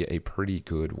that to be a pretty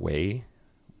good way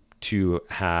to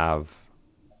have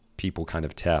people kind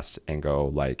of test and go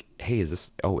like, hey, is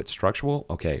this, oh, it's structural?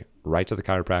 Okay, right to the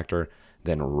chiropractor,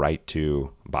 then right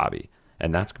to Bobby.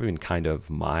 And that's been kind of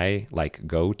my like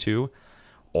go-to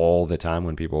all the time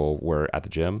when people were at the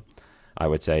gym. I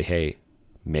would say, hey,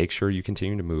 make sure you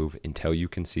continue to move until you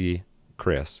can see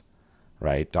Chris,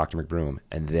 right? Dr. McBroom.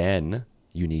 And then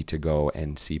you need to go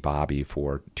and see Bobby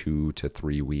for 2 to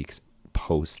 3 weeks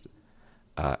post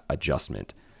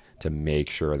adjustment to make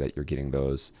sure that you're getting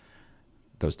those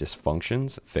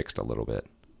dysfunctions fixed a little bit.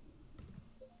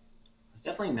 It's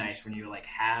definitely nice when you like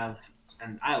have,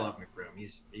 and I love McBroom.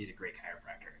 He's a great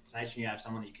chiropractor. It's nice when you have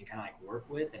someone that you can kind of like work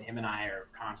with, and him and I are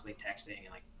constantly texting and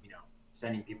like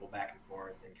sending people back and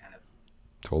forth and kind of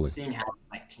Totally. seeing how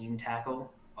like team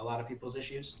tackle a lot of people's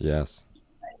issues. Yes.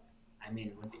 I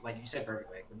mean, like you said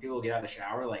perfectly, like when people get out of the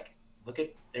shower, like look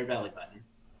at their belly button,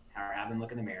 or have them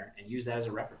look in the mirror and use that as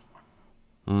a reference point.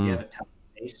 If you Mm, have a tough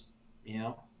space,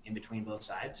 in between both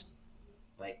sides,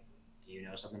 like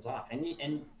something's off,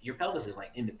 and your pelvis is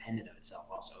like independent of itself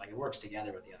also, like it works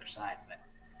together with the other side. But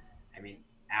I mean,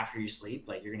 after you sleep,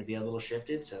 like you're going to be a little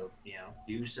shifted, so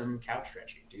do some couch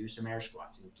stretching, do some air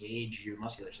squats, engage your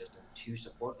muscular system to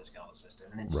support the skeletal system,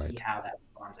 and then see right. how that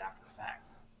responds after the fact.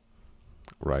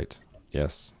 Right.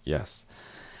 Yes. Yes.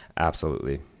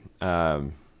 Absolutely.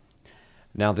 Um,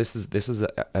 Now this is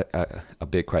a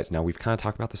big question. Now we've kind of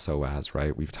talked about the psoas,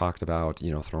 right? We've talked about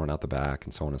throwing out the back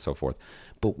and so on and so forth.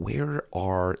 But where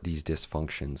are these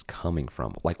dysfunctions coming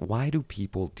from? Like, why do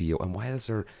people deal, and why is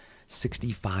there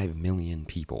 65 million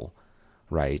people,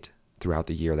 right, throughout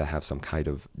the year that have some kind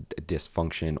of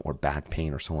dysfunction or back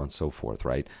pain or so on and so forth,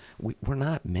 right? We're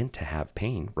not meant to have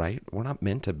pain, right? We're not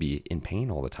meant to be in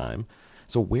pain all the time.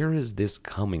 So where is this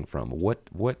coming from? What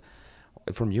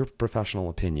from your professional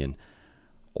opinion?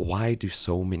 Why do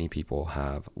so many people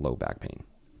have low back pain?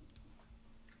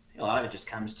 A lot of it just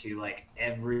comes to like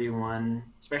everyone,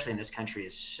 especially in this country,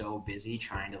 is so busy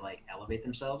trying to like elevate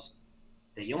themselves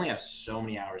that you only have so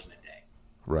many hours in a day.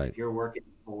 Right. If you're working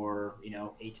for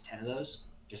 8 to 10 of those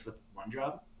just with one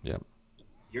job, Yep.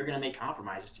 you're going to make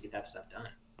compromises to get that stuff done.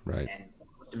 Right. And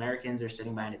most Americans are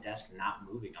sitting behind a desk not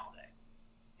moving all day.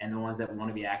 And the ones that want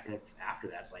to be active after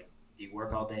that, it's like, do you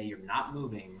work all day? You're not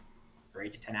moving for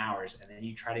 8 to 10 hours, and then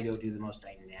you try to go do the most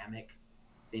dynamic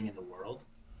thing in the world.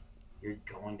 You're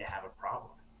going to have a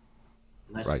problem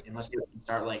unless Right. unless people can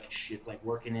start like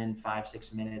working in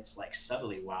 5-6 minutes like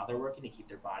subtly while they're working to keep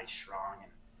their body strong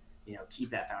and keep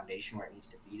that foundation where it needs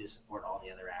to be to support all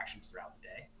the other actions throughout the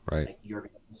day. Right. Like you're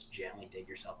going to just gently dig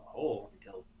yourself a hole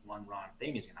until one wrong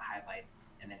thing is going to highlight,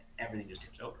 and then everything just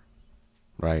tips over.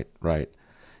 Right. Right.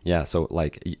 Yeah. So,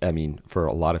 like, I mean, for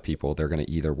a lot of people, they're going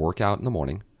to either work out in the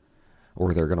morning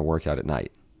or they're going to work out at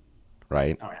night.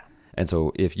 Right. Oh yeah. And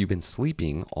so, if you've been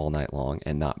sleeping all night long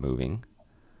and not moving,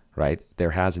 right,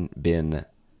 there hasn't been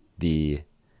the,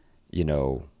 you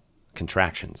know,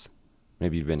 contractions.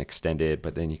 Maybe you've been extended,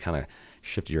 but then you kind of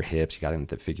shifted your hips, you got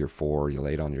into figure four, you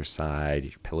laid on your side,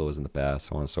 your pillow is in the best,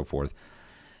 so on and so forth.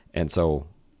 And so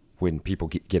when people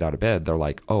get out of bed, they're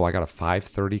like, oh, I got a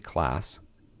 5:30 class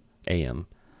a.m.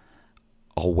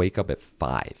 I'll wake up at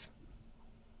 5,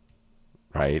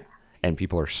 Oh yeah. right? And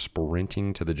people are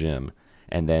sprinting to the gym.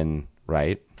 And then,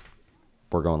 right,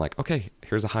 we're going like, okay,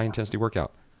 here's a high intensity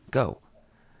workout. Go,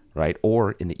 right?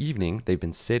 Or in the evening, they've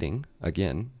been sitting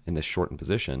again in this shortened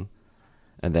position.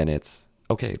 And then it's,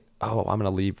 okay, oh, I'm going to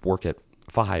leave work at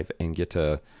 5 and get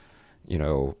to,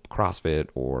 CrossFit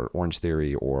or Orange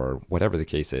Theory or whatever the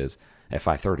case is at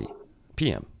 5:30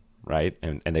 p.m., right?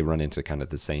 And they run into kind of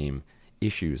the same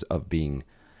issues of being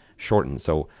shortened.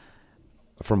 So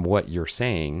from what you're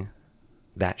saying,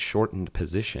 that shortened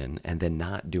position and then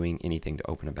not doing anything to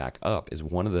open it back up is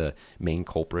one of the main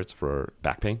culprits for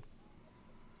back pain.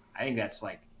 I think that's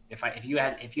like if you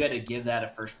had to give that a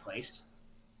first place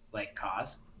like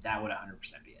cause, that would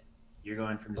 100% be it. You're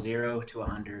going from 0 to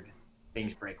 100.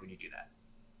 Things break when you do that.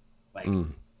 Like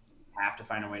Mm, have to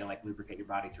find a way to like lubricate your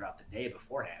body throughout the day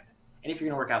beforehand. And if you're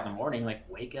gonna work out in the morning, like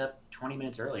wake up 20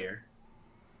 minutes earlier,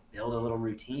 build a little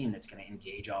routine that's gonna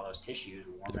engage all those tissues,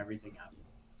 warm yep. everything up.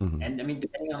 Hmm. And I mean,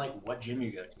 depending on like what gym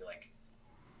you go to, like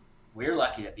we're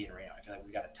lucky at being in Reno. I feel like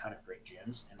we got a ton of great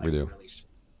gyms and We like do. really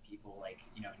people like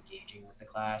engaging with the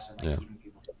class and like Yeah. keeping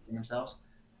people fit themselves.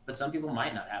 But some people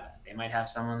might not have it. They might have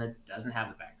someone that doesn't have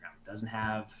the background, doesn't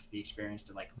have the experience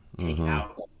to like take Hmm.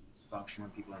 out dysfunction when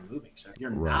people are moving. So if you're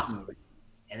Right. not moving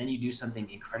and then you do something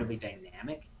incredibly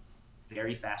dynamic,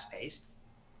 very fast paced,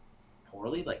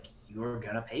 poorly, like you're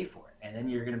gonna pay for it, and then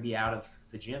you're gonna be out of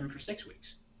the gym for 6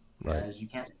 weeks Right. because you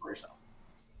can't support yourself.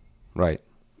 Right.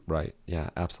 Right. Yeah,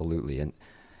 absolutely.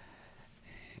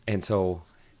 And so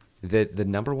the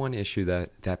number one issue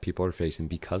that people are facing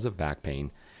because of back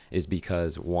pain is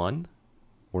because one,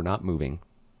 we're not moving.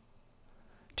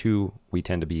 Two, we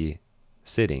tend to be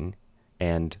sitting.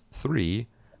 And three,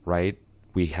 right,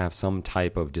 we have some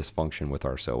type of dysfunction with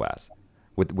our psoas.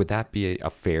 Would that be a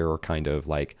fair kind of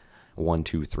like one,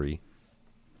 two, three?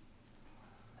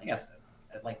 I think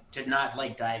that's like to not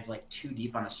like dive like too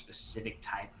deep on a specific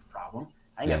type of problem.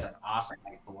 I think Yeah. that's an awesome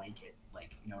like blanket.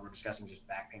 Like we're discussing just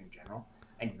back pain in general.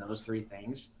 I think those three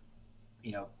things,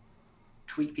 you know,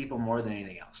 tweak people more than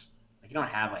anything else. Like you don't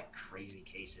have like crazy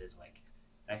cases. Like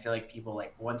I feel like people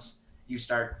like once you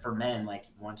start for men, like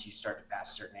once you start to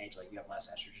pass a certain age, like you have less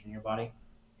estrogen in your body,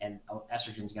 and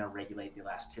estrogen is going to regulate the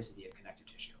elasticity of connective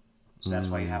tissue. So that's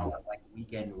why you have a Mm, lot of like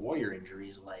weekend warrior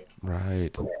injuries, like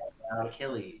right.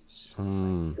 Achilles, like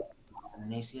Mm,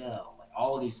 an ACL, like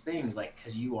all of these things, like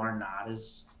because you are not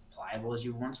as pliable as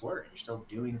you once were. You're still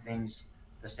doing things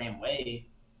the same way,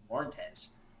 more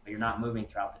intense, but you're not moving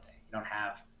throughout the day. You don't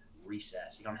have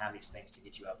recess. You don't have these things to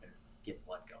get you up and get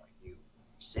blood going. You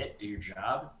sit, do your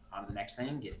job, on to the next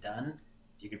thing, get done.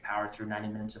 If you can power through 90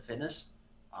 minutes of fitness,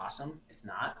 awesome. If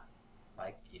not,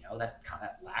 like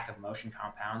that lack of motion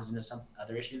compounds into some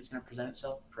other issue that's going to present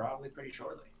itself probably pretty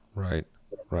shortly. right.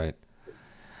 Right.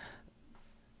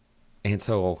 And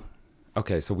so,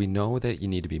 okay, so we know that you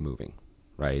need to be moving,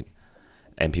 right?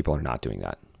 And people are not doing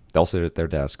that. They'll sit at their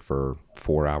desk for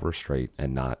 4 hours straight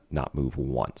and not move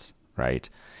once, right?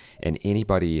 And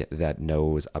anybody that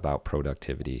knows about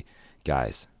productivity,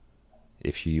 guys,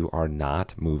 if you are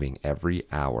not moving every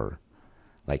hour,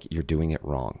 like you're doing it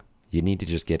wrong. You need to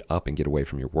just get up and get away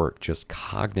from your work. Just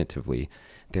cognitively,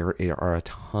 there are a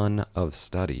ton of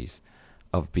studies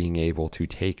of being able to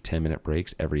take 10-minute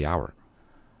breaks every hour,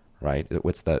 right?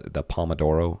 What's the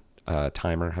Pomodoro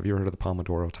timer? Have you heard of the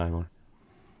Pomodoro timer?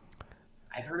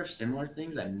 I've heard of similar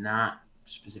things. I'm not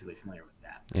specifically familiar with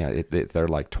that. Yeah, they're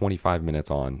like 25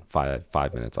 minutes on,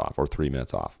 5 minutes off, or 3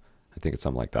 minutes off. I think it's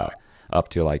something like that, up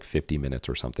to like 50 minutes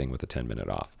or something with a 10-minute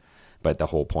off. But the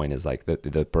whole point is like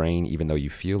the brain, even though you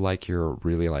feel like you're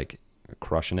really like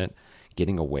crushing it,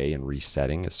 getting away and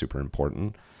resetting is super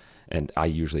important. And I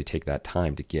usually take that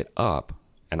time to get up,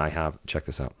 and I have, check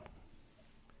this out.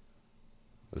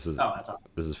 This is Oh, that's awesome.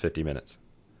 this is 50 minutes,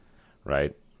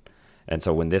 right? And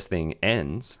so when this thing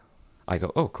ends, I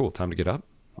go, "Oh, cool, time to get up,"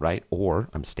 right? Or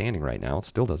I'm standing right now, it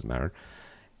still doesn't matter.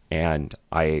 And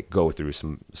I go through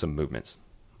some movements,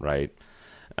 right?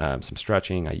 Some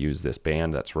stretching. I use this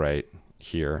band that's right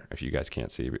here. If you guys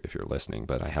can't see, if you're listening,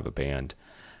 but I have a band,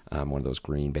 one of those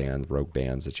green bands, Rogue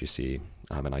bands that you see,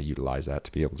 and I utilize that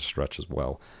to be able to stretch as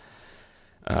well.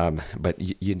 But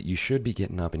you should be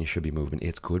getting up and you should be moving.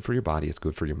 It's good for your body, it's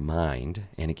good for your mind,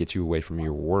 and it gets you away from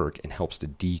your work and helps to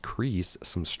decrease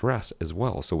some stress as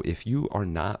well. So if you are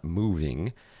not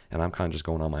moving, and I'm kind of just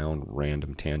going on my own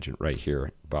random tangent right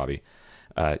here, Bobby,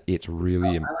 it's Oh,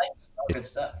 really I like all it, good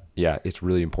stuff. yeah, it's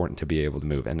really important to be able to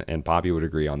move. And Bobby would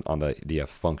agree on the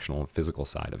functional and physical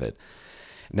side of it.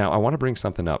 Now, I want to bring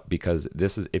something up because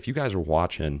this is, if you guys are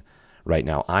watching right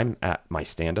now, I'm at my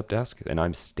stand up desk and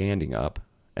I'm standing up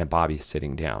and Bobby's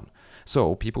sitting down.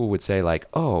 So people would say, like,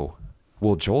 oh,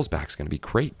 well, Joel's back's going to be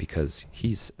great because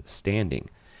he's standing.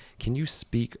 Can you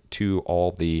speak to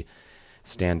all the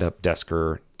stand up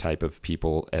desker type of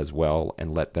people as well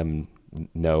and let them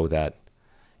know that,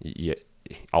 y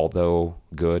although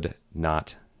good,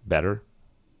 not better?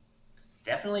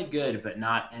 Definitely good, but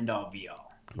not end all be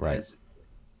all. Right. Because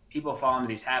people fall into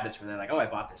these habits where they're like, "Oh, I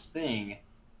bought this thing,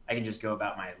 I can just go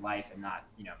about my life and not,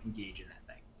 engage in that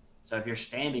thing." So if you're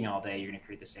standing all day, you're going to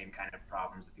create the same kind of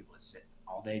problems that people that sit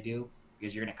all day do,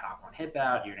 because you're going to cock one hip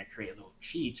out. You're going to create little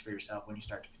cheats for yourself when you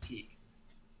start to fatigue.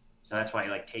 So that's why,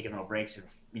 like, taking little breaks and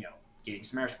getting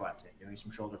some air squats in, doing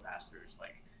some shoulder pass throughs,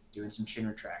 like doing some chin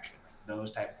retraction. Like,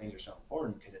 those type of things are so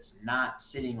important because it's not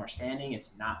sitting or standing.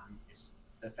 It's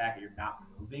the fact that you're not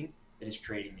moving that is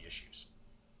creating the issues.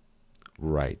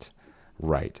 Right.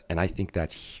 Right. And I think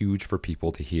that's huge for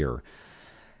people to hear.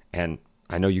 And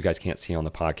I know you guys can't see on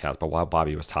the podcast, but while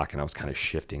Bobby was talking, I was kind of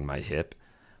shifting my hip,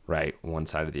 right, one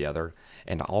side or the other.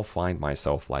 And I'll find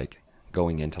myself like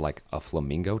going into like a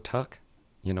flamingo tuck.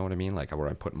 You know what I mean? Like where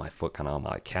I'm putting my foot kind of on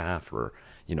my calf or,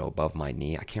 above my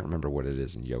knee. I can't remember what it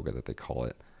is in yoga that they call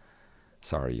it.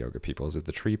 Sorry, yoga people. Is it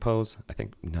the tree pose? I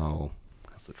think, no,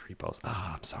 that's the tree pose.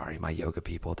 Ah, I'm sorry, my yoga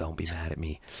people. Don't be mad at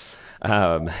me.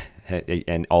 Um,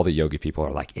 and all the yogi people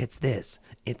are like, it's this,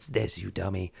 you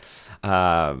dummy.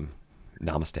 Namaste,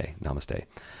 namaste.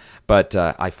 But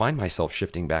I find myself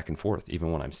shifting back and forth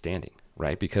even when I'm standing,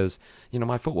 right? Because,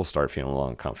 my foot will start feeling a little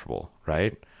uncomfortable,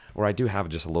 right? Or I do have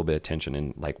just a little bit of tension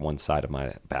in like one side of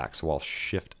my back, so I'll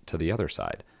shift to the other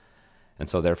side. And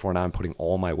so therefore now I'm putting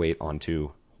all my weight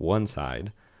onto one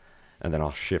side, and then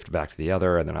I'll shift back to the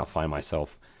other, and then I'll find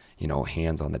myself,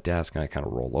 hands on the desk, and I kind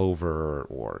of roll over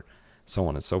or so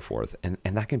on and so forth. And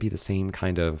that can be the same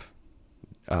kind of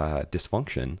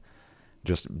dysfunction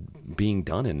just being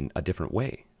done in a different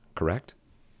way, correct?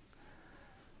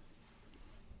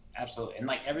 Absolutely. And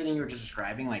like everything you were just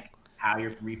describing, like how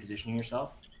you're repositioning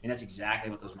yourself, and that's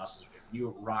exactly what those muscles are doing.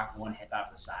 You rock one hip out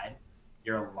to the side,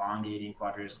 you're elongating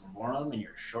quadratus lumborum, and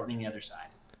you're shortening the other side.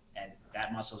 And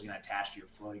that muscle is going to attach to your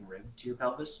floating rib to your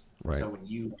pelvis. Right. So when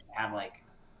you have like,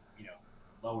 you know,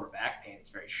 lower back pain, it's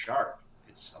very sharp.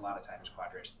 It's a lot of times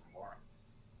quadratus lumborum.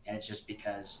 And it's just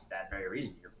because that very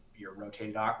reason you're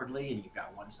rotated awkwardly and you've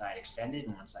got one side extended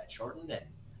and one side shortened, and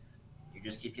you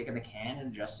just keep kicking the can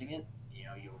and adjusting it.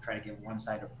 You'll try to give one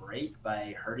side a break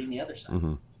by hurting the other side,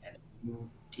 Mm-hmm. and you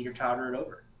teeter totter it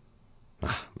over.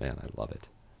 Ah, man, I love it.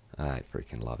 I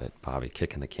freaking love it. Bobby,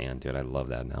 kicking the can, dude. I love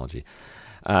that analogy.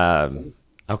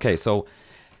 Okay, so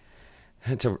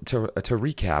to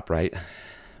recap, right?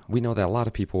 We know that a lot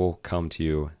of people come to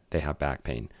you, they have back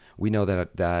pain. We know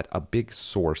that a big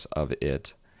source of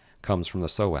it comes from the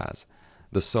psoas.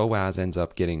 The psoas ends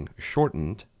up getting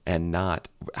shortened and not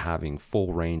having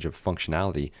full range of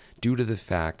functionality due to the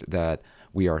fact that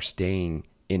we are staying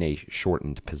in a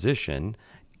shortened position,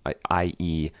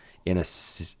 i.e., in a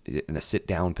sit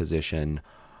down position,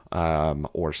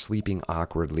 or sleeping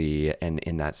awkwardly and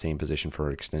in that same position for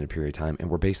an extended period of time,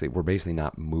 and we're basically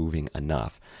not moving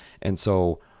enough. And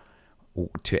so,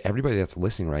 to everybody that's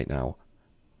listening right now,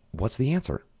 what's the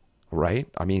answer? Right?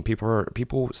 I mean,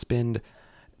 people spend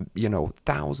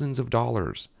thousands of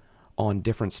dollars on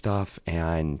different stuff,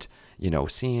 and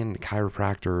seeing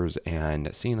chiropractors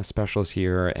and seeing a specialist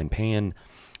here and paying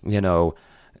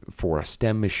for a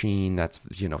stem machine that's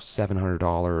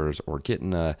 $700, or getting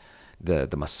the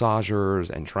massagers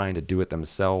and trying to do it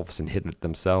themselves and hit it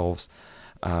themselves.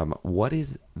 What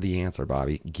is the answer,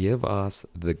 Bobby? Give us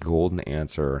the golden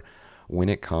answer. when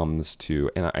it comes to,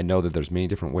 and I know that there's many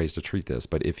different ways to treat this,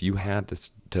 but if you had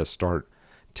to start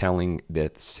telling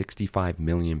that 65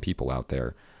 million people out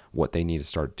there what they need to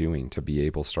start doing to be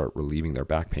able to start relieving their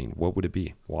back pain, what would it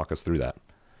be? Walk us through that.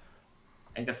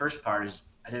 I think the first part is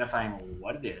identifying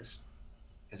what it is,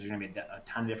 because there's going to be a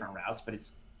ton of different routes, but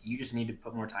it's you just need to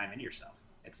put more time into yourself.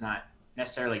 It's not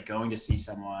necessarily going to see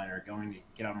someone or going to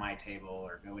get on my table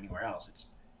or go anywhere else.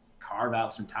 It's carve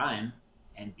out some time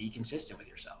and be consistent with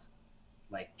yourself.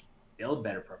 Like build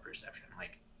better proprioception.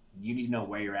 Like you need to know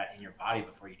where you're at in your body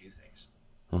before you do things.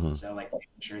 Mm-hmm. So like making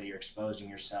sure that you're exposing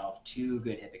yourself to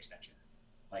good hip extension,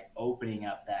 like opening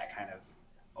up that kind of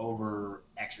over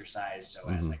exercise. So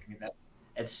as Mm-hmm. like I mean that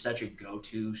it's such a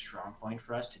go-to strong point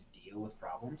for us to deal with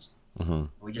problems. Mm-hmm.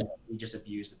 We just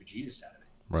abuse the bejesus out of it.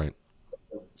 Right.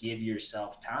 So give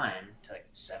yourself time to like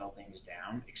settle things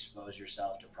down, expose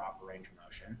yourself to proper range of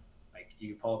motion. Like you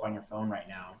can pull up on your phone right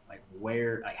now, like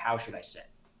where, like how should I sit?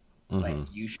 Like Mm-hmm.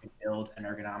 you should build an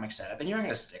ergonomic setup, and you're not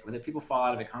going to stick with it. People fall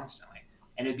out of it constantly,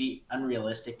 and it'd be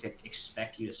unrealistic to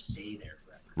expect you to stay there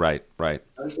forever. Right. Right.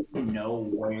 At least if you know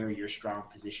where your strong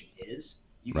position is,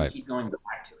 you can Right. keep going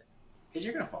back to it because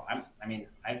you're going to fall. I mean,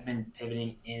 I've been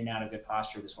pivoting in and out of good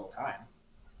posture this whole time,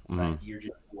 Mm-hmm. but you're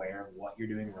just aware of what you're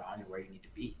doing wrong and where you need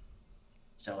to be.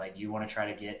 So like you want to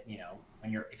try to get,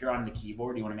 when if you're on the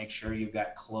keyboard, you want to make sure you've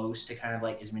got close to kind of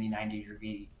like as many 90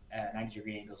 degree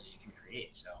angles as you can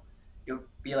create. So you'll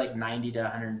be like 90 to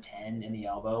 110 in the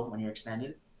elbow when you're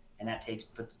extended, and that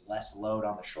puts less load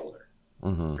on the shoulder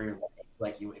Mm-hmm. for your legs.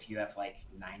 Like if you have like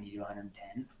 90 to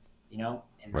 110, in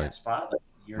Right. that spot, like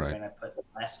you're Right. gonna put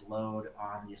less load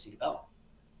on the acetabellum.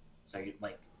 So you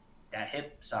like that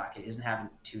hip socket isn't having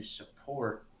to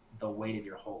support the weight of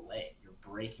your whole leg. You're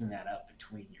breaking that up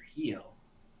between your heel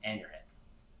and your hip.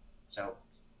 So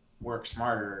work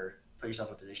smarter, put yourself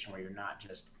in a position where you're not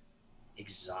just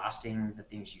exhausting the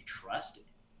things you trust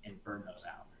and burn those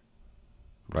out.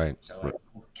 Right. So like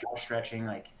cal stretching,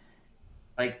 like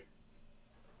my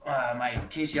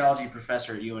kinesiology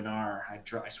professor at UNR,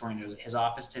 I swung into his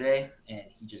office today, and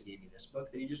he just gave me this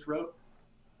book that he just wrote.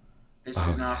 This is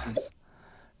Oh an awesome yes.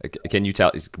 book. Can you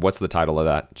tell what's the title of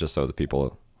that, just so the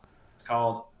people? It's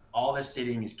called "All This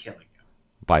Sitting Is Killing You."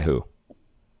 By who?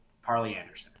 Parley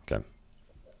Anderson, Okay.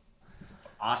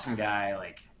 awesome guy.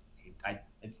 Like,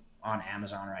 it's on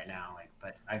Amazon right now. Like,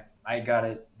 but I got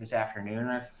it this afternoon, and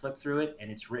I flipped through it, and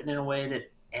it's written in a way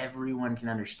that everyone can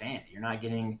understand. You're not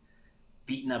getting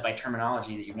beaten up by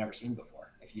terminology that you've never seen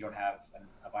before if you don't have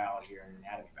a biology or an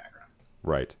anatomy background.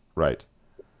 Right. Right.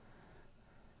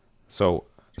 So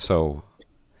so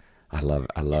I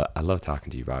love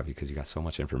talking to you, Bobby, because you got so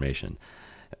much information.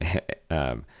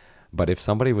 um, but if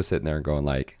somebody was sitting there and going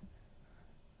like,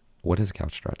 "What is a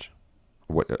couch stretch?"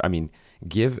 What I mean,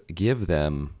 give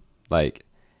them like,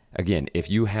 again, if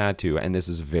you had to, and this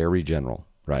is very general,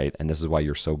 right? And this is why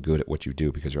you're so good at what you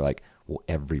do, because you're like, well,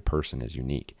 every person is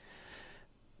unique.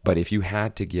 But if you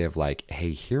had to give like,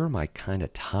 hey, here are my kind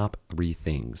of top 3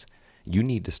 things you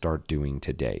need to start doing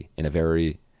today in a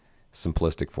very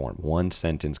simplistic form, one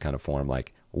sentence kind of form,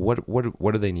 like what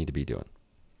do they need to be doing?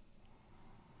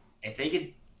 If they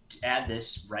could add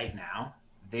this right now,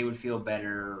 they would feel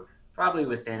better probably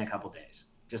within a couple days.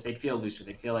 Just they'd feel looser.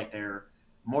 They'd feel like they're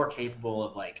more capable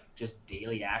of like just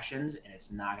daily actions, and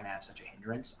it's not going to have such a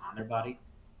hindrance on their body.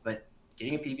 But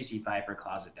getting a PVC pipe or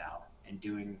closet dowel and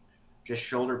doing just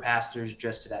shoulder pass throughs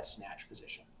just to that snatch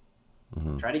position.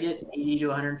 Mm-hmm. Try to get 80 to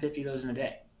 150 of those in a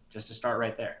day, just to start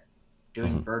right there.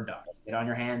 Doing Mm-hmm. bird dogs, get on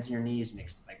your hands and your knees and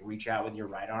like reach out with your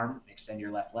right arm, and extend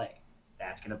your left leg.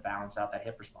 That's going to balance out that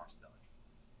hip responsibility.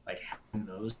 Like having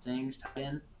those things tied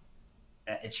in,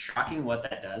 it's shocking what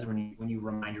that does when you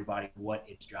remind your body what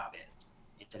its job is,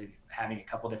 instead of having a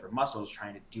couple different muscles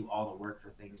trying to do all the work for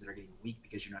things that are getting weak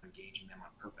because you're not engaging them on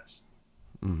purpose.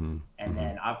 Mm-hmm. And Mm-hmm.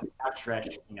 then up stretch,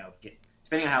 get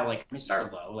depending on how like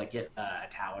start low, like get a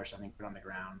towel or something, put on the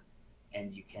ground,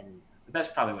 and you can the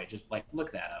best probably way just like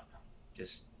look that up.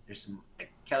 Just there's some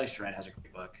like Kelly Starrett has a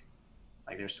great book.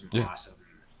 Like there's some Yeah. awesome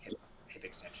hip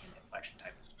extension, hip flexion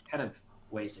type kind of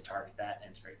ways to target that, and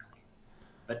it's very clean.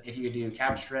 But if you could do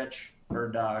couch stretch,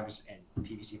 bird dogs, and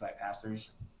PVC pipe pass throughs,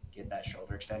 get that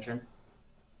shoulder extension,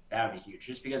 that would be huge.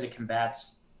 Just because it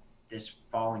combats this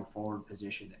falling forward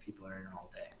position that people are in all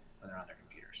day when they're on their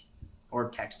computers or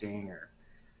texting or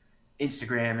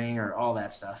Instagramming or all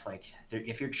that stuff. Like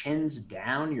if your chin's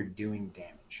down, you're doing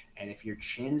damage. And if your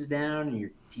chin's down and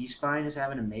your T spine is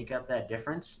having to make up that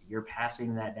difference, you're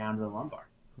passing that down to the lumbar.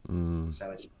 Mm.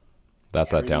 So it's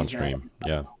That's that everything's going to downstream.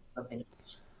 Yeah. something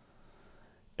else.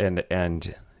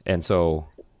 And so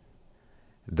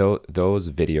those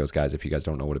videos, guys, if you guys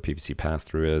don't know what a PVC pass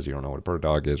through is, you don't know what a bird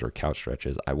dog is or a couch stretch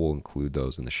is, I will include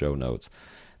those in the show notes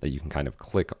that you can kind of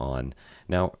click on.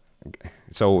 Now,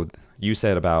 so you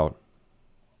said about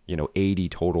 80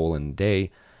 total in a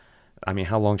day. I mean,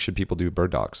 how long should people do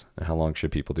bird dogs, and how long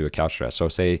should people do a couch stretch? So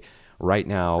say right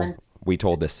now we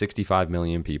told the 65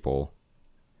 million people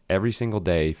every single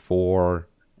day for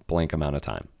blank amount of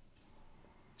time.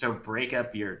 So break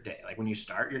up your day. Like when you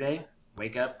start your day,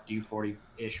 wake up, do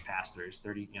 40-ish pass throughs,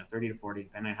 30 to 40,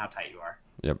 depending on how tight you are.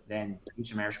 Yep. Then do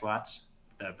some air squats.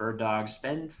 The bird dogs,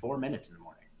 spend 4 minutes in the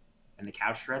morning. And the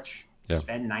couch stretch,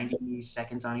 spend 90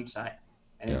 seconds on each side.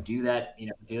 And then do that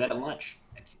at lunch.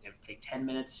 And take 10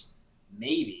 minutes,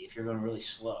 maybe if you're going really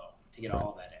slow, to get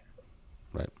all of that in.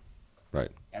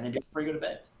 Right. And then just before you go to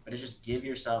bed. But it's just give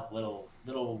yourself little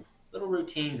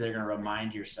routines that are going to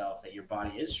remind yourself that your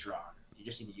body is strong. You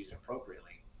just need to use it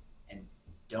appropriately, and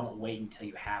don't wait until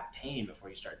you have pain before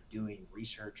you start doing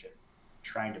research and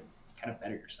trying to kind of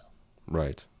better yourself.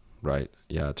 Right.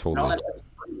 Yeah, totally. And all that stuff is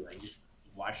free. Like just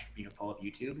watch, pull up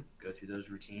YouTube, go through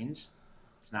those routines.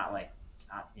 It's not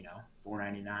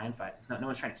 $4.99. No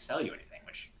one's trying to sell you anything.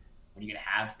 Which when you can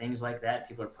have things like that,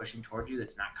 people are pushing towards you.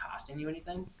 That's not costing you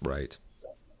anything. Right.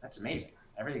 That's amazing.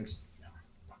 Everything's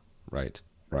Right.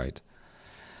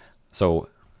 So.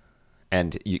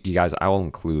 And you guys, I will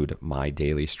include my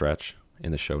daily stretch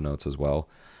in the show notes as well.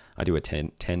 I do a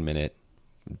 10-minute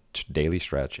daily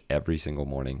stretch every single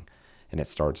morning, and it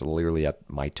starts literally at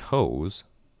my toes,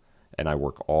 and I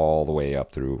work all the way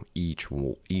up through each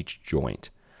joint.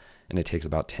 And it takes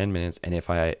about 10 minutes, and if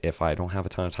I don't have a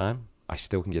ton of time, I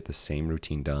still can get the same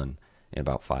routine done in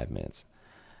about 5 minutes.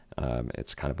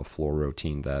 It's kind of a floor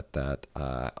routine that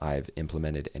I've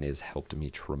implemented and has helped me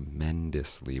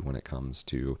tremendously when it comes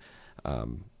to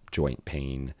joint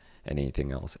pain and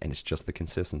anything else. And it's just the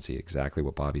consistency, exactly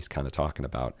what Bobby's kind of talking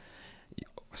about.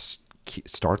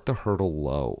 Start the hurdle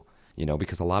low,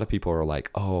 because a lot of people are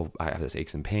like, oh, I have this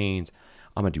aches and pains.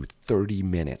 I'm going to do 30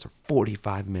 minutes or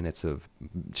 45 minutes of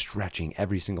stretching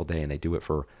every single day. And they do it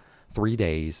for 3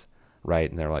 days, right?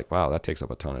 And they're like, wow, that takes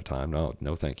up a ton of time.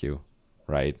 No, thank you.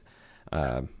 Right.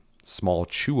 Small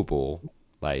chewable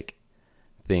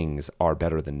things are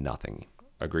better than nothing.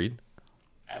 Agreed?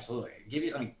 Absolutely.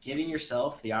 Giving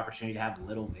yourself the opportunity to have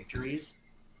little victories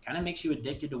kind of makes you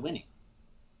addicted to winning.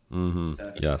 Mm-hmm.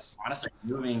 So yes. Honestly,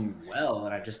 doing well,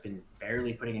 and I've just been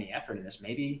barely putting any effort in this.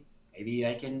 Maybe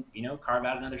I can, carve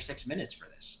out another 6 minutes for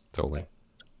this. Totally.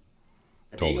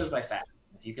 The day goes by fast.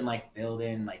 If you can build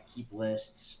in, keep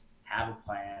lists, have a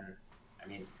plan. I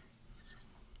mean,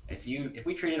 if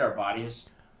we treated our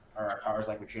bodies or our cars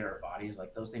like we treated our bodies,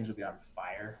 those things would be on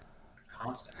fire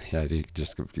constantly. Yeah, you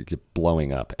just get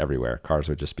blowing up everywhere. Cars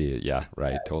would just be,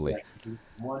 totally.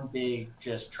 One big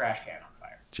just trash can on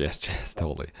fire. Just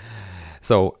totally.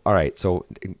 So, all right. So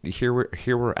here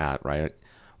we're at, right?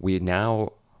 We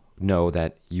now know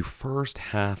that you first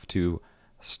have to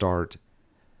start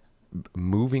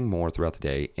moving more throughout the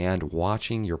day and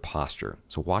watching your posture.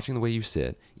 So watching the way you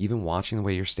sit, even watching the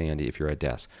way you're standing if you're at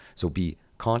desk. So be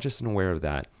conscious and aware of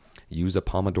that. Use a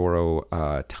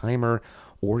Pomodoro timer,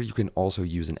 or you can also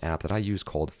use an app that I use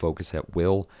called Focus at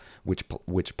Will,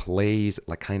 which plays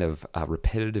kind of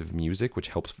repetitive music, which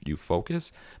helps you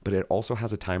focus, but it also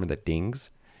has a timer that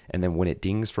dings. And then when it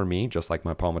dings for me, just like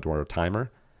my Pomodoro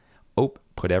timer,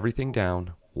 put everything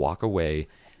down, walk away,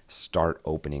 start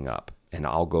opening up. And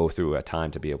I'll go through a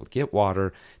time to be able to get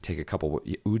water, take a couple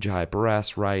ujjayi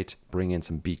breaths, right? Bring in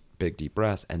some big deep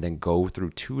breaths, and then go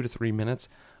through 2 to 3 minutes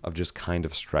of just kind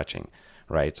of stretching,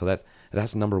 right? So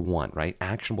that's number one, right?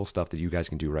 Actionable stuff that you guys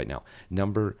can do right now.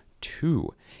 Number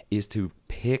two is to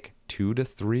pick 2 to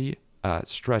 3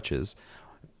 stretches,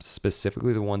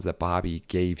 specifically the ones that Bobby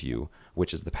gave you,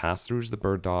 which is the pass-throughs, the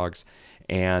bird dogs,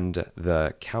 and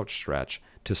the couch stretch,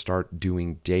 to start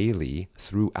doing daily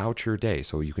throughout your day.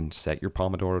 So you can set your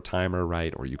Pomodoro timer,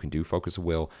 right? Or you can do Focus of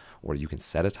Will, or you can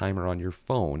set a timer on your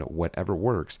phone, whatever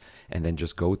works, and then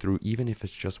just go through, even if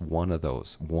it's just one of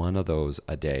those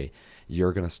a day.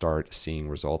 You're going to start seeing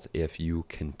results if you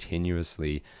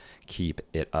continuously keep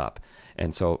it up.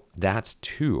 And so that's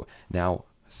 2. Now,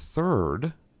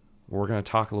 third, we're going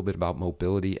to talk a little bit about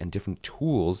mobility and different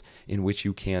tools in which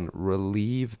you can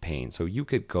relieve pain. So you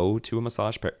could go to a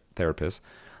massage therapist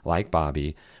like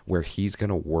Bobby, where he's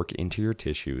going to work into your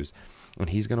tissues and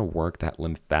he's going to work that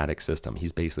lymphatic system.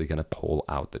 He's basically going to pull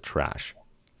out the trash.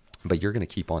 But you're going to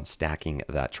keep on stacking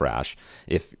that trash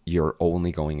if you're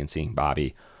only going and seeing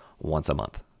Bobby once a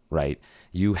month, right?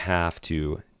 You have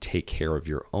to take care of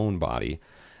your own body.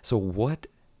 So what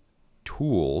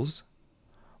tools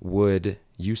would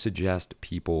you suggest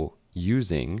people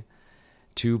using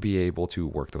to be able to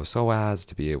work those psoas,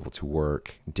 to be able to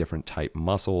work different type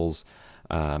muscles,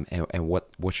 and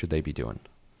what should they be doing?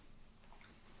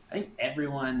 I think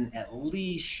everyone at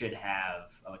least should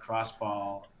have a lacrosse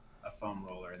ball, a foam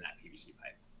roller, and that PVC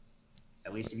pipe.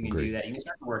 At least if you can do Agreed. that, you can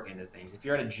start to work into things. If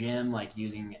you're at a gym, like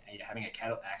using having a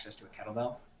access to a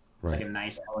kettlebell, it's like Right. a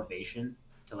nice elevation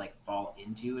to like fall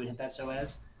into and hit that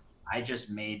psoas. I just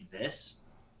made this,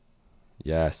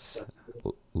 Yes. so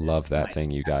this Love is that my.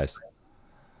 thing, you guys.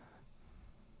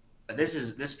 But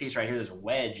this piece right here, this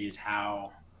wedge is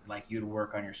how like you'd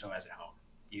work on your psoas at home.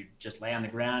 You'd just lay on the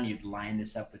ground, you'd line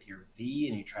this up with your V,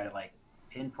 and you try to like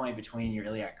pinpoint between your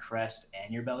iliac crest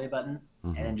and your belly button,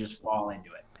 and Hmm. then just fall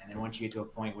into it. And then once you get to a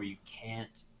point where you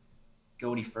can't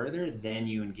go any further, then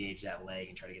you engage that leg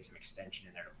and try to get some extension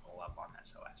in there to pull up on that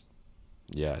psoas.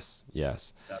 Yes.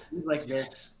 Yes. So things like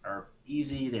this are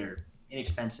easy, they're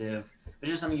inexpensive. It's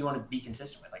just something you want to be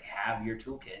consistent with. Like have your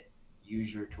toolkit,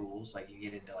 use your tools. Like you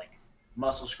get into like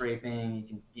muscle scraping, you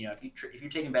can if you're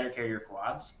taking better care of your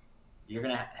quads, you're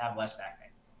gonna have less back pain.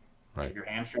 Like Right. if your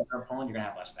hamstrings are pulling, you're gonna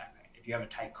have less back pain. If you have a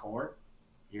tight core,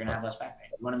 you're gonna Right. have less back pain.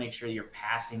 You want to make sure you're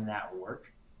passing that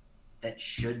work that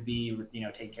should be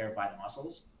taken care of by the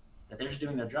muscles, that they're just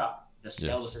doing their job. The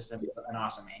skeletal Yes. system is an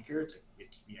awesome anchor. It's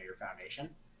your foundation,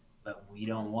 but we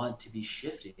don't want to be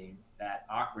shifting that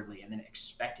awkwardly and then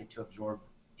expect it to absorb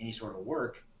any sort of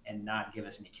work and not give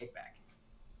us any kickback.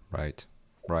 Right.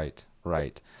 Right.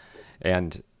 Right.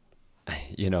 And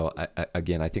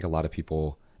again, I think a lot of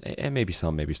people, and maybe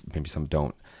some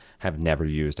don't, have never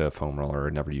used a foam roller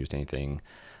or never used anything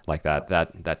like that.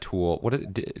 That tool.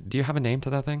 Do you have a name to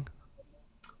that thing?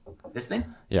 This thing,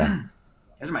 Yeah.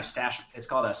 this is my stash. It's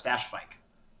called a stash spike.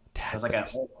 It was like a,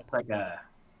 Database. it's like a.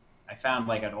 I found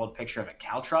like an old picture of a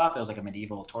caltrop. It was like a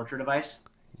medieval torture device. I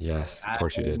was Yes, like, of I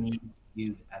course you did. need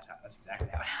you. That's exactly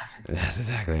how it happened. That's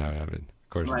exactly how it happened. Of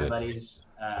course One you of my did. buddies,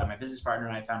 my business partner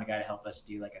and I found a guy to help us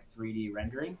do like a 3D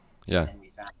rendering, and Yeah. then we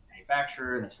found a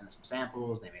manufacturer, and they sent us some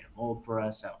samples. They made a mold for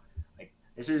us. So like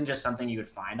this isn't just something you would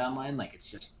find online. Like it's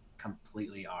just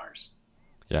completely ours.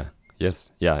 Yeah.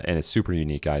 Yes. Yeah. And it's super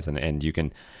unique, guys. And you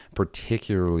can,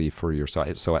 particularly for your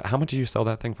site. So, how much did you sell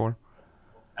that thing for?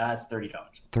 It's $30.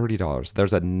 $30.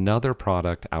 There's another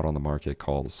product out on the market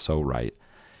called So Right,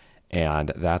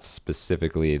 and that's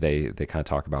specifically they kind of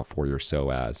talk about for your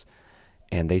psoas,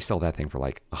 and they sell that thing for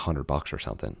like $100 or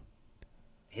something.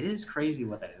 It is crazy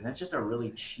what that is. And it's just a really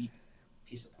cheap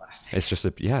piece of plastic. It's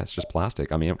just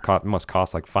plastic. I mean, it must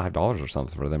cost like $5 or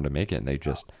something for them to make it, and they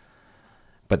just.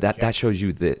 But that Inject. shows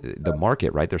you the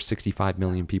market, right? There's 65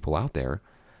 million people out there.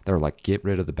 They're like, get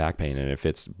rid of the back pain, and if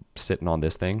it's sitting on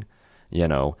this thing, you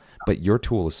know. But your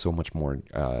tool is so much more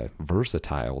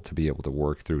versatile to be able to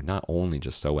work through not only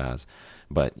just psoas,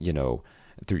 but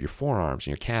through your forearms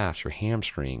and your calves, your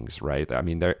hamstrings, right? I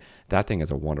mean, that thing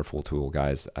is a wonderful tool,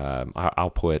 guys. I'll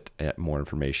put more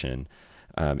information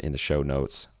in the show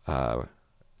notes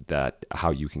that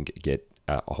how you can get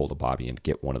a hold of Bobby and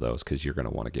get one of those, because you're going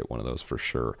to want to get one of those for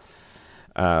sure.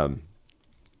 Um,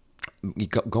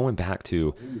 going back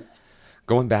to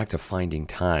finding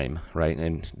time, right?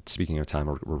 And speaking of time,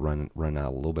 we're running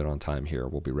out a little bit on time here.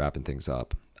 We'll be wrapping things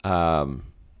up.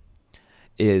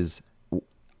 Is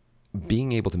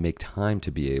being able to make time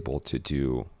to be able to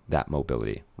do that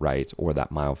mobility, right? Or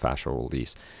that myofascial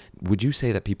release. Would you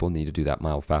say that people need to do that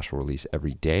myofascial release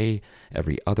every day,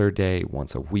 every other day,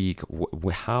 once a week?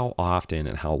 How often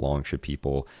and how long should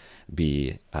people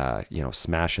be,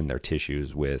 smashing their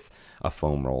tissues with a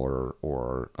foam roller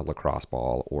or a lacrosse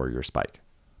ball or your spike?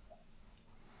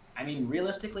 I mean,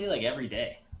 realistically, like every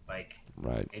day, like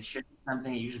Right. it should be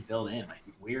something that you just build in. Like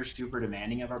we're super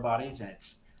demanding of our bodies, and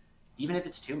it's even if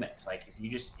it's 2 minutes. Like if you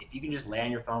can just lay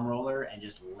on your foam roller and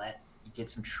just let you get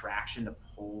some traction to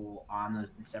pull on those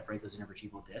and separate those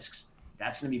intervertebral discs,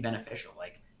 that's going to be beneficial.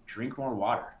 Like drink more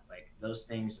water. Like those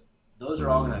things, those are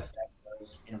all going to Mm, affect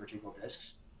those intervertebral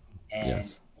discs. And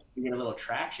yes. if you get a little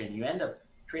traction, you end up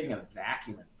creating a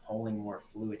vacuum and pulling more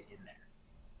fluid in there.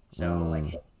 So like Mm,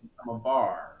 hitting from a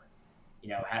bar,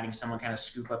 having someone kind of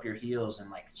scoop up your heels and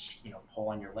like pull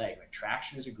on your leg. Like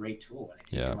traction is a great tool, and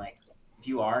if you yeah. can like if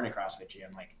you are in a CrossFit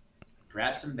gym, like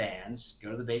grab some bands,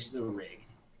 go to the base of the rig,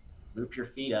 loop your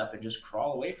feet up, and just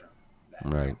crawl away from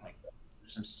that. Right. Like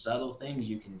there's some subtle things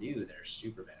you can do that are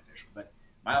super beneficial. But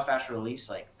myofascial release,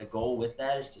 like the goal with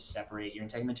that is to separate your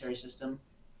integumentary system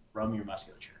from your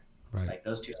musculature. Right. Like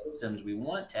those two systems, we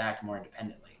want to act more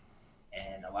independently.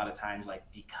 And a lot of times, like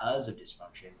because of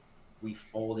dysfunction, we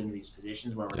fold into these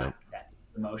positions where we're Yep. not that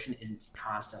the motion isn't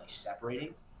constantly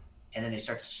separating, and then they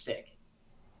start to stick.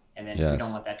 And then we don't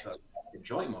Yes. want that to affect the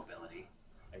joint mobility.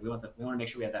 Like we want to make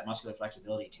sure we have that muscular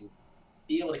flexibility to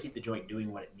be able to keep the joint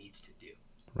doing what it needs to do.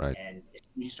 Right. And if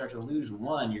you start to lose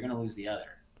one, you're going to lose the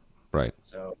other. Right.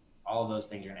 So all of those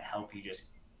things are going to help you just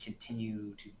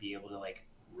continue to be able to like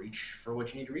reach for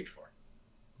what you need to reach for.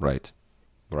 Right.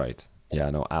 Right. Yeah,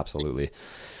 no, absolutely.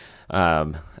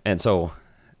 And so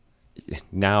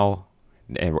now,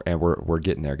 and we're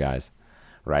getting there, guys.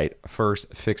 Right.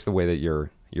 First, fix the way that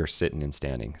you're sitting and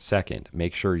standing. Second,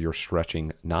 make sure you're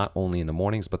stretching not only in the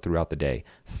mornings but throughout the day.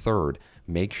 Third,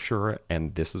 make sure,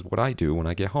 and this is what I do when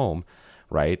I get home,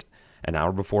 right? An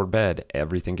hour before bed,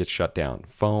 everything gets shut down.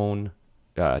 Phone,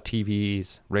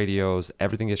 TVs, radios,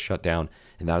 everything gets shut down.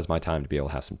 And that is my time to be able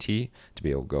to have some tea, to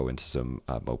be able to go into some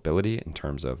mobility in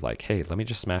terms of like, hey, let me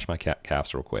just smash my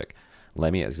calves real quick.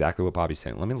 Let me, exactly what Bobby's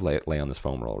saying, let me lay on this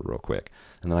foam roller real quick.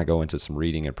 And then I go into some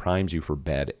reading and primes you for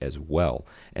bed as well.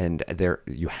 And there,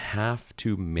 you have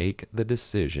to make the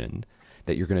decision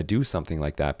that you're going to do something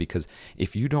like that, because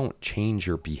if you don't change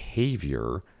your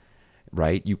behavior,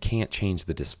 right, you can't change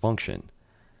the dysfunction.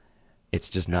 It's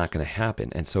just not going to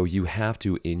happen. And so you have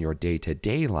to, in your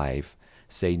day-to-day life,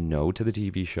 say no to the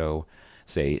TV show,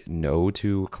 say no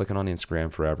to clicking on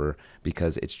Instagram forever,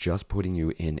 because it's just putting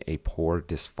you in a poor,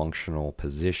 dysfunctional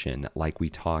position, like we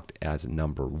talked as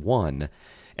number one.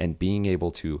 And being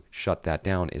able to shut that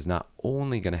down is not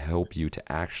only going to help you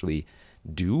to actually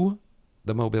do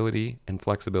the mobility and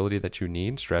flexibility that you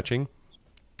need, stretching,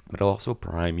 but it'll also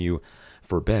prime you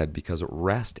for bed, because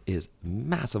rest is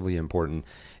massively important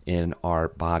in our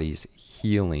body's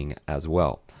healing as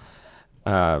well.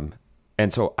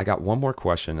 And so I got one more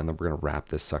question, and then we're going to wrap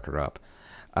this sucker up.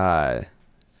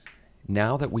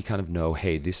 Now that we kind of know,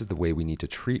 hey, this is the way we need to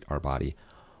treat our body,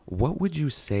 what would you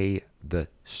say the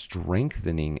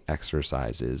strengthening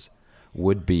exercises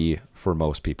would be for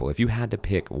most people? If you had to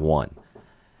pick one,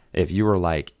 if you were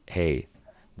like, hey,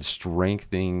 the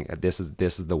strengthening, this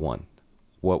is the one,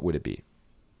 what would it be?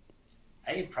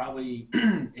 I think probably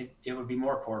it would be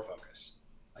more core focus.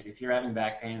 Like if you're having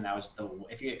back pain and that was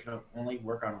if you could only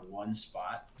work on one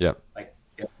spot, Yep. like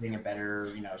building a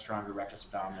better, stronger rectus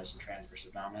abdominis and transverse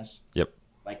abdominis, Yep.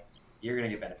 like you're gonna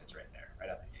get benefits right there, right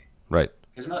out the gate. Right.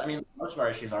 Because most of our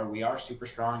issues are we are super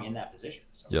strong in that position,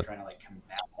 so we're Yep. trying to like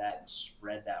combat that and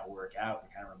spread that work out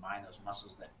and kind of remind those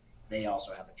muscles that they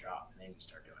also have a job and they need to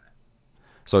start doing it.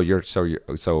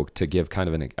 So to give kind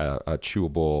of a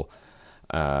chewable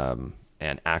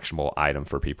and actionable item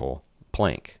for people,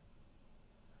 plank,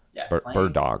 Yeah, bird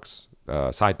plank. dogs,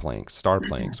 side planks, star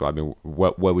planks. So I mean,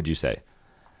 what would you say?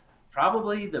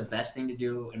 Probably the best thing to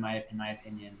do in my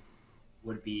opinion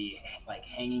would be like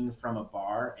hanging from a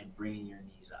bar and bringing your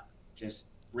knees up, just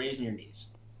raising your knees,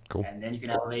 Cool. and then you can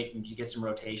elevate and you get some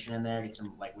rotation in there, get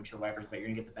some like windshield wipers, but you're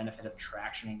gonna get the benefit of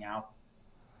tractioning out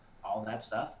all that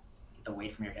stuff, get the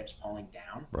weight from your hips pulling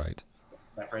down, Right.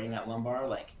 separating that lumbar.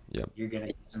 Like Yep. you're gonna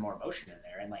get some more motion in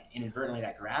there, and like inadvertently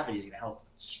that gravity is gonna help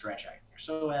stretch out your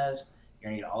psoas. You're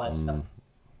gonna get all that stuff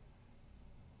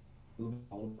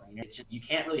moving. It's just, you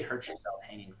can't really hurt yourself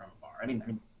hanging from a bar. I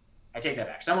mean, I take that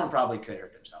back. Someone probably could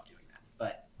hurt themselves doing that,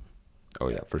 but Oh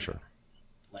yeah, for sure.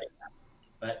 like,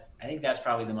 but I think that's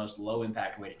probably the most low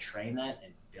impact way to train that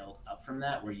and build up from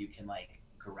that, where you can like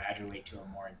graduate to a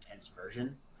more intense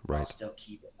version while Right. still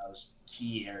keeping those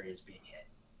key areas being hit.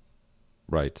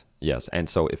 Right. Yes. And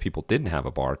so if people didn't have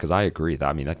a bar, because I agree that,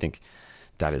 I mean, I think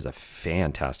that is a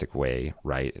fantastic way,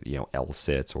 right? L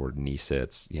sits or knee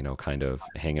sits, kind of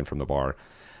hanging from the bar.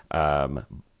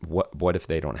 What if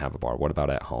they don't have a bar? What about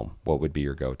at home? What would be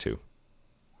your go-to?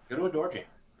 Go to a door jam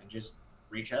and just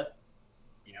reach up,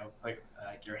 put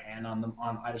your hand on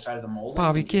either side of the molding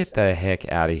Bobby, and just get the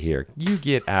heck out of here. You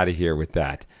get out of here with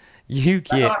that. You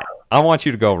that's get. awesome. I want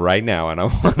you to go right now, and I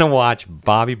want to watch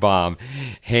Bobby Baum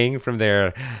hang from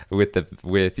there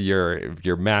with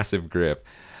your massive grip.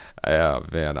 Oh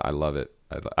man, I love it.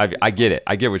 I get it.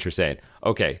 I get what you're saying.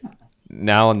 Okay,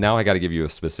 now I got to give you a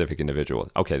specific individual.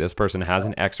 Okay, this person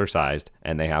hasn't exercised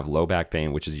and they have low back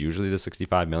pain, which is usually the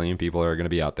 65 million people that are going to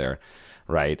be out there,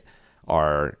 right?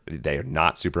 They're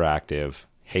not super active.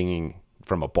 Hanging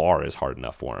from a bar is hard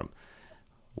enough for them.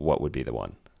 What would be the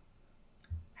one?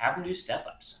 Have them do step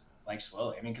ups, like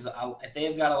slowly. I mean, because if they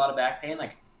have got a lot of back pain,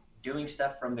 like doing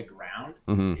stuff from the ground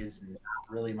Mm-hmm. is not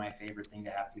really my favorite thing to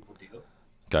have people do.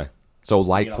 Okay, so You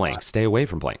light get a lot. planks. Stay away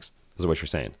from planks. Is what you're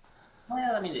saying.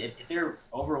 Well, I mean, if they're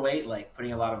overweight, like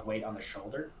putting a lot of weight on the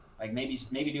shoulder, like maybe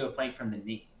do a plank from the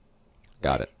knee.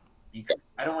 Got it. Like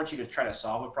I don't want you to try to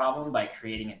solve a problem by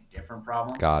creating a different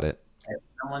problem. Got it. If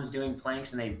someone's doing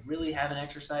planks and they really haven't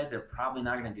exercised, they're probably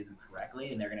not going to do them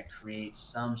correctly, and they're going to create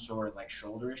some sort of like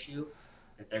shoulder issue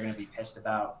that they're going to be pissed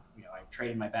about. I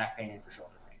traded my back pain in for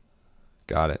shoulder pain.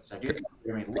 Got it. So I do think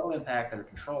they're going to be low impact that are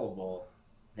controllable,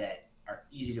 that are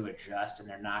easy to adjust, and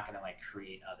they're not going to like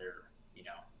create other,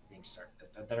 things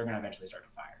that are going to eventually start to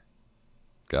fire.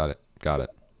 Got it. Got it.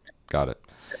 Got it.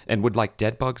 And would like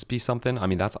dead bugs be something? I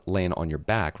mean, that's laying on your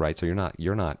back, right? So you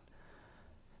don't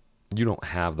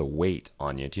have the weight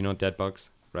on you. Do you know dead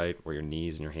bugs, right? Where your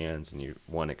knees and your hands and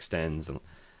one extends and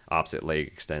opposite leg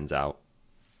extends out.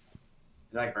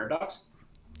 You like bird dogs?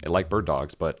 Like bird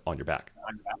dogs, but on your back.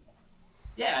 On your back?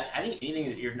 Yeah, I think anything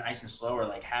that you're nice and slow, or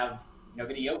like have, get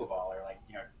a yoga ball, or like,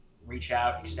 reach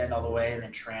out, extend all the way, and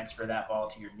then transfer that ball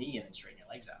to your knee and then straighten your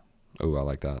legs out. Oh, I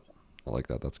like that. I like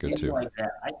that. That's good too. Like that.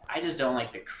 I just don't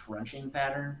like the crunching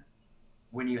pattern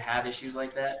when you have issues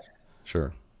like that.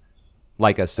 Sure.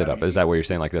 Like a sit up. Is that what you're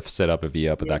saying? Like the sit up, a V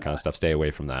up, and that kind of stuff. Stay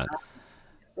away from that.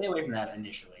 Stay away from that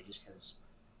initially, just because.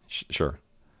 Sure.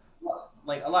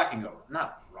 Like a lot can go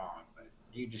not wrong, but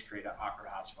you just create awkward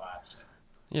hot spots.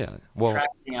 Yeah. Well,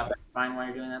 tracking out that spine while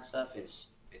you're doing that stuff it's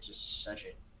just such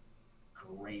a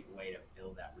great way to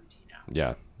build that routine out.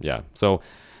 Yeah. Yeah. So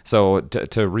to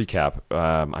recap,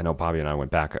 I know Bobby and I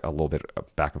went back a little bit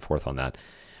back and forth on that.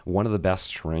 One of the best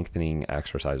strengthening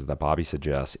exercises that Bobby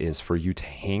suggests is for you to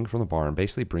hang from the bar and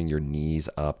basically bring your knees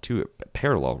up to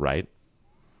parallel, right?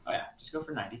 Oh yeah, just go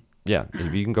for 90. Yeah,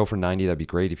 if you can go for 90, that'd be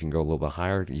great. If you can go a little bit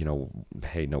higher,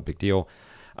 hey, no big deal.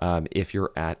 If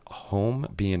you're at home,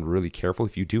 being really careful.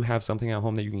 If you do have something at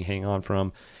home that you can hang on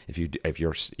from, if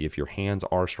your hands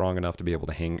are strong enough to be able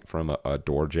to hang from a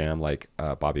door jamb, like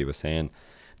Bobby was saying,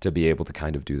 to be able to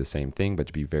kind of do the same thing, but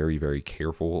to be very, very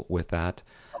careful with that.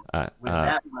 With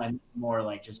that, I'm more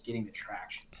like just getting the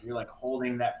traction. So you're like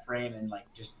holding that frame and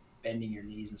like just bending your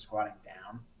knees and squatting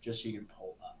down, just so you can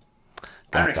pull up.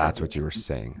 That's what you were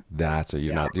saying. That's what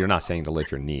you're not saying to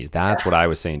lift your knees. That's what I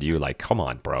was saying to you. Like, come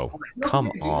on, bro.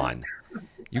 Come on.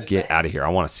 You get out of here. I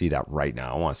want to see that right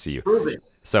now. I want to see you.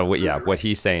 So what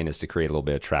he's saying is to create a little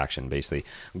bit of traction, basically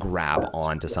grab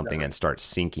onto something and start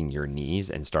sinking your knees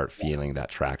and start feeling that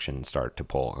traction start to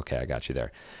pull. Okay, I got you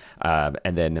there.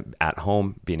 And then at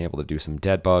home, being able to do some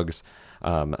dead bugs,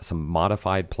 some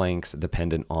modified planks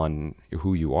dependent on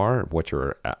who you are, what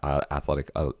your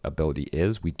athletic ability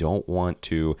is. We don't want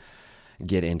to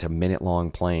get into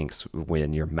minute-long planks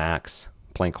when your max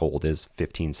plank hold is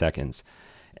 15 seconds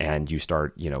and you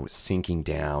start, sinking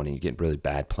down and you get really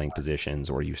bad plank positions,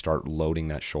 or you start loading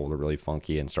that shoulder really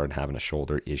funky and start having a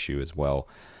shoulder issue as well.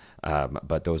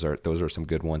 But those are some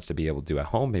good ones to be able to do at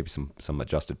home. Maybe some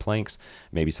adjusted planks,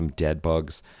 maybe some dead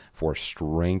bugs for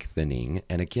strengthening.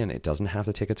 And again, it doesn't have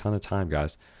to take a ton of time,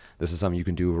 guys. This is something you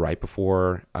can do right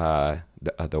before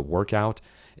the workout,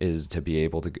 is to be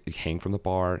able to hang from the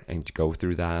bar and to go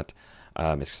through that.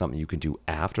 It's something you can do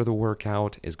after the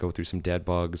workout, is go through some dead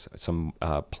bugs, some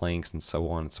planks, and so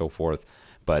on and so forth.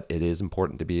 But it is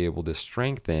important to be able to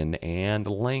strengthen and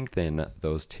lengthen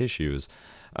those tissues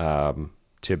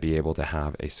to be able to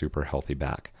have a super healthy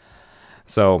back.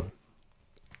 So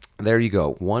there you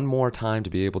go. One more time to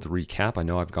be able to recap. I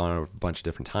know I've gone over a bunch of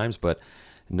different times, but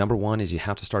number one is you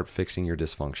have to start fixing your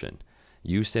dysfunction.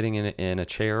 You sitting in a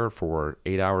chair for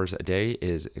 8 hours a day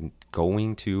is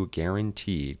going to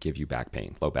guaranteed give you back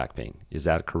pain, low back pain. Is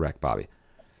that correct, Bobby?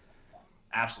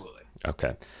 Absolutely.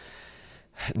 Okay.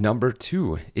 Number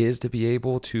two is to be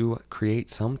able to create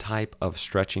some type of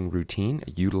stretching routine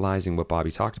utilizing what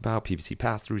Bobby talked about: PVC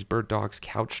pass-throughs, bird dogs,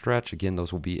 couch stretch. Again,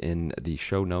 those will be in the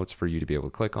show notes for you to be able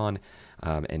to click on,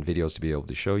 and videos to be able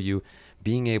to show you.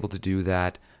 Being able to do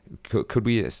that, could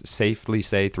we safely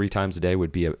say 3 times a day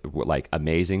would be like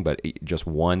amazing, but just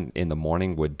one in the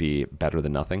morning would be better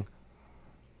than nothing?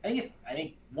 I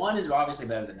think one is obviously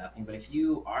better than nothing, but if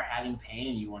you are having pain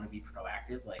and you want to be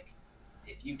proactive, like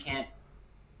if you can't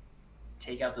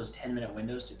take out those 10-minute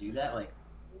windows to do that, like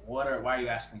why are you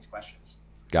asking these questions?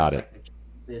 Got it's it. Like the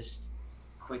cheapest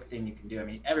quick thing you can do. I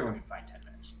mean, everyone can find 10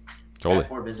 minutes. Totally.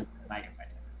 4 business minutes, I can find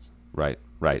 10 minutes.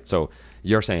 Right. So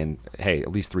you're saying, hey,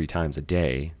 at least 3 times a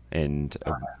day, and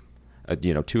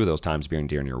 2 of those times being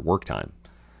during your work time,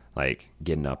 like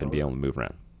getting up and being able to move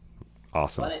around.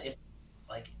 Awesome. But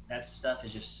that stuff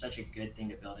is just such a good thing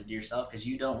to build into yourself, because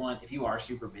you don't want, if you are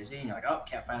super busy and you're like, oh,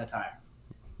 can't find the time.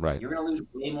 Right. You're going to lose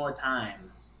way more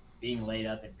time being laid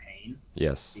up in pain.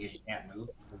 Yes. Because you can't move,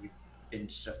 because you've been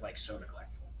so neglectful.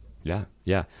 Yeah.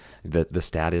 The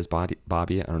stat is,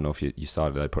 Bobby, I don't know if you saw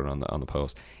it, I put it on the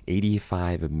post.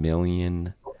 85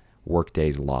 million work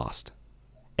days lost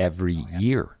every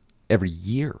year,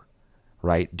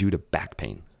 right? Due to back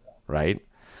pain, right?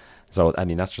 So, I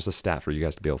mean, that's just a stat for you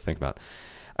guys to be able to think about.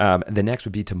 The next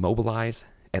would be to mobilize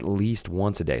at least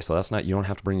once a day. So that's not, you don't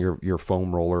have to bring your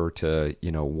foam roller to,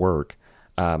 work,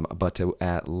 but to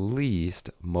at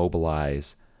least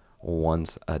mobilize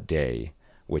once a day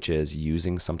which is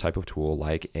using some type of tool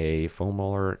like a foam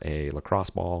roller, a lacrosse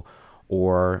ball,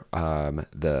 or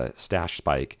the stash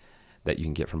spike that you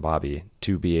can get from Bobby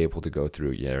to be able to go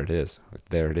through. Yeah, there it is.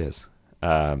 There it is.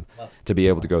 To be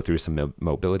able to go through some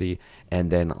mobility.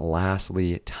 And then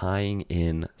lastly, tying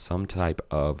in some type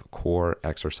of core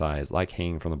exercise like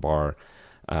hanging from the bar,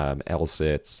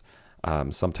 L-sits,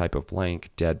 some type of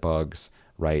blank, dead bugs,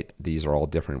 right? These are all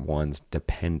different ones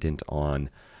dependent on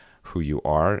who you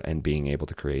are and being able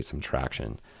to create some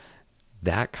traction.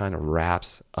 That kind of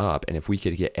wraps up. And if we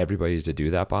could get everybody to do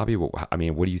that, Bobby, I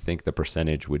mean, what do you think the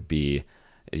percentage would be?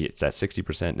 It's at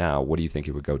 60% now. What do you think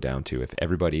it would go down to if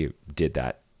everybody did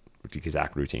that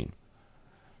exact routine?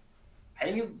 I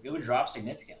think it would drop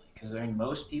significantly because I mean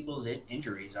most people's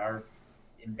injuries are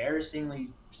embarrassingly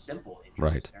simple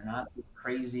injuries. Right. They're not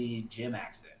crazy gym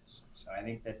accidents. So I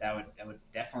think that would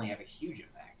definitely have a huge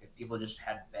impact if people just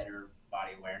had better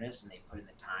body awareness and they put in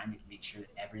the time to make sure that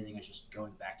everything is just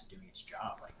going back to doing its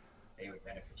job. Like they would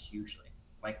benefit hugely,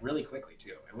 like really quickly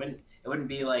too. It wouldn't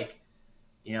be like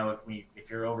if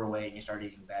you're overweight and you start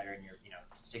eating better and you're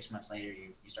 6 months later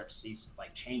you start to see some,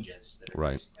 like changes that are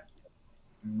really Right. significant.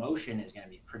 Motion is going to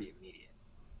be pretty immediate.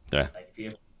 Yeah. Like if you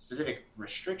have specific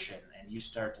restriction and you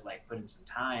start to like put in some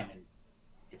time, and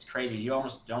it's crazy, you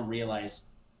almost don't realize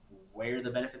where the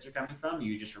benefits are coming from.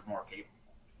 You just are more capable,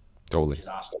 Totally. which is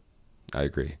awesome. I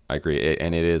agree. I agree.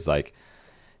 And it is like,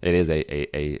 it is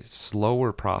a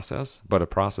slower process, but a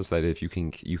process that if you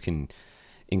can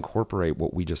incorporate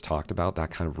what we just talked about,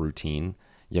 that kind of routine,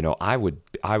 I would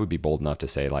be bold enough to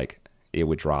say like it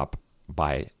would drop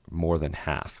by more than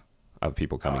half of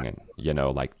people coming in.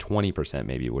 Like 20%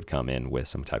 maybe would come in with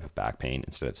some type of back pain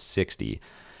instead of 60.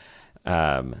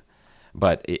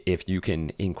 But if you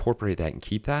can incorporate that and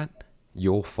keep that,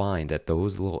 you'll find that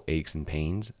those little aches and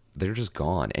pains, they're just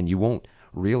gone, and you won't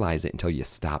realize it until you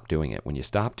stop doing it. When you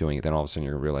stop doing it, then all of a sudden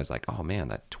you're gonna realize like, oh man,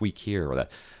 that tweak here, or that,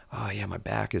 oh yeah, my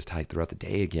back is tight throughout the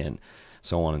day again,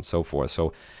 so on and so forth.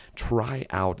 So try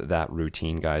out that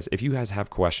routine, guys. If you guys have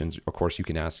questions, of course you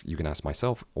can ask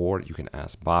myself or you can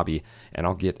ask Bobby, and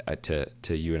I'll get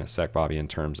to you in a sec, Bobby, in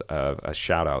terms of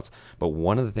shout outs. But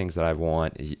one of the things that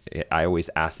I always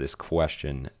ask this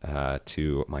question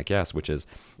to my guests, which is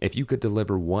if you could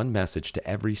deliver one message to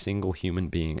every single human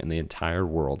being in the entire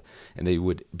world and they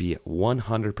would be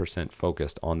 100%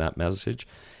 focused on that message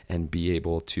and be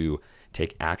able to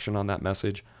take action on that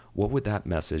message, what would that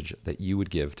message that you would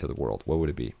give to the world, what would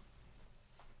it be?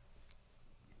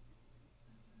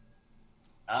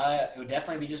 It would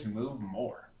definitely be just move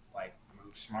more, like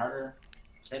move smarter,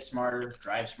 sit smarter,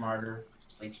 drive smarter,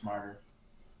 sleep smarter.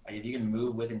 Like if you can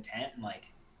move with intent and like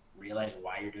realize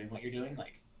why you're doing what you're doing,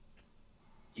 like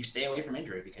you stay away from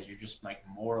injury because you're just like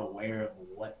more aware of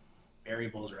what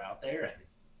variables are out there and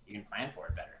you can plan for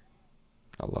it better.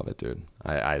 I love it, dude.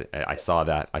 I saw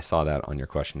that. I saw that on your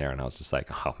questionnaire, and I was just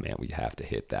like, oh man, we have to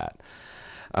hit that.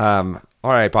 All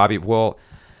right, Bobby. Well,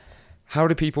 how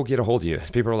do people get a hold of you?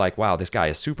 People are like, wow, this guy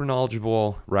is super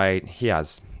knowledgeable, right? He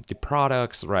has the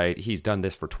products, right? He's done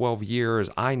this for 12 years.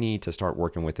 I need to start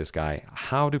working with this guy.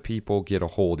 How do people get a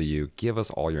hold of you? Give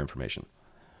us all your information.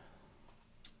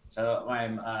 So my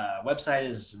website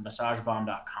is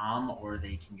massagebaum.com, or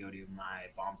they can go to my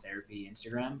Baum Therapy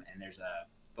Instagram, and there's a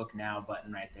book now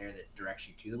button right there that directs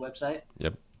you to the website.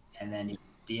 Yep. And then you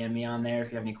DM me on there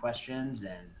if you have any questions,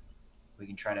 and we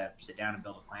can try to sit down and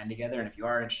build a plan together. And if you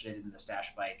are interested in the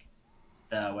stash bike,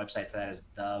 the website for that is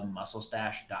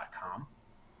themusclestash.com.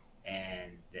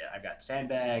 And I've got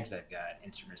sandbags, I've got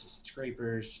instrument assisted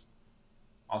scrapers,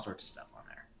 all sorts of stuff on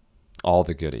there. All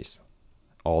the goodies.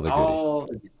 All the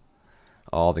goodies.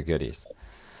 All the goodies.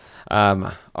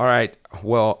 All right.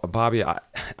 Well, Bobby,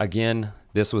 again,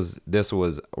 this was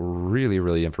really,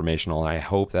 really informational. I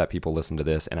hope that people listen to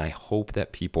this, and I hope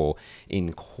that people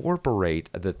incorporate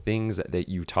the things that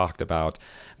you talked about.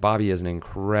 Bobby is an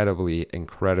incredibly,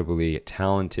 incredibly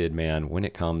talented man when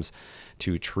it comes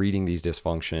to treating these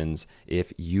dysfunctions.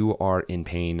 If you are in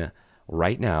pain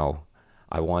right now,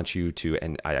 I want you to,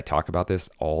 and I talk about this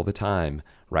all the time,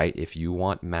 right? If you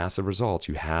want massive results,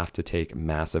 you have to take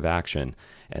massive action.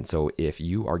 And so if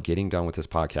you are getting done with this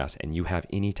podcast and you have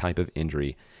any type of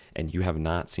injury and you have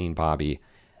not seen Bobby,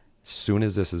 soon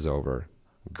as this is over,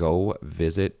 go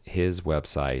visit his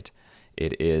website.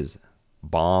 It is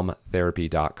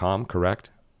baumtherapy.com, correct?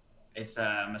 It's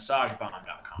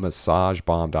massagebaum.com.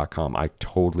 Massagebaum.com. I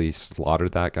totally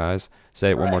slaughtered that, guys.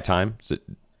 Say it one more time.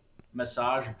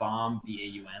 Massagebaum.com.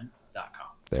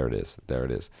 There it is. There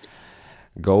it is.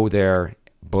 Go there,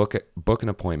 book an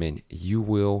appointment. You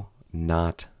will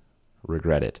not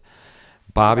regret it.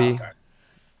 Bobby,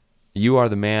 you are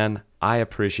the man. I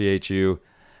appreciate you.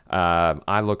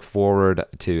 I look forward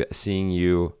to seeing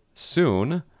you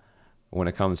soon when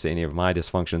it comes to any of my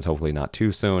dysfunctions, hopefully not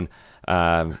too soon.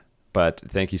 But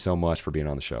thank you so much for being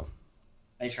on the show.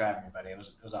 Thanks for having me, buddy. It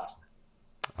was awesome.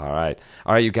 All right.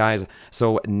 All right, you guys.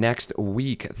 So next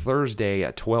week, Thursday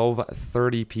at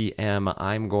 12:30 p.m.,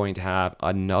 I'm going to have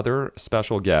another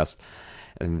special guest,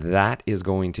 and that is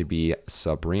going to be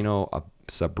Sabrina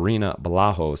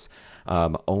Blajos,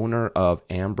 owner of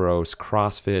Ambrose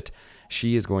CrossFit.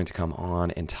 She is going to come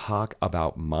on and talk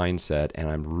about mindset, and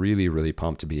I'm really, really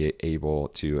pumped to be able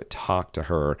to talk to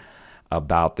her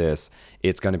about this.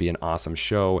 It's going to be an awesome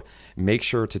show. Make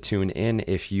sure to tune in.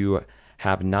 If you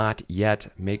have not yet,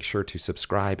 make sure to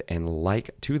subscribe and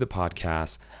like to the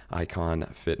podcast, Icon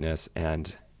Fitness,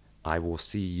 and I will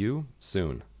see you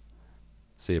soon.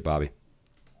 See you, Bobby.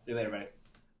 See you later, buddy.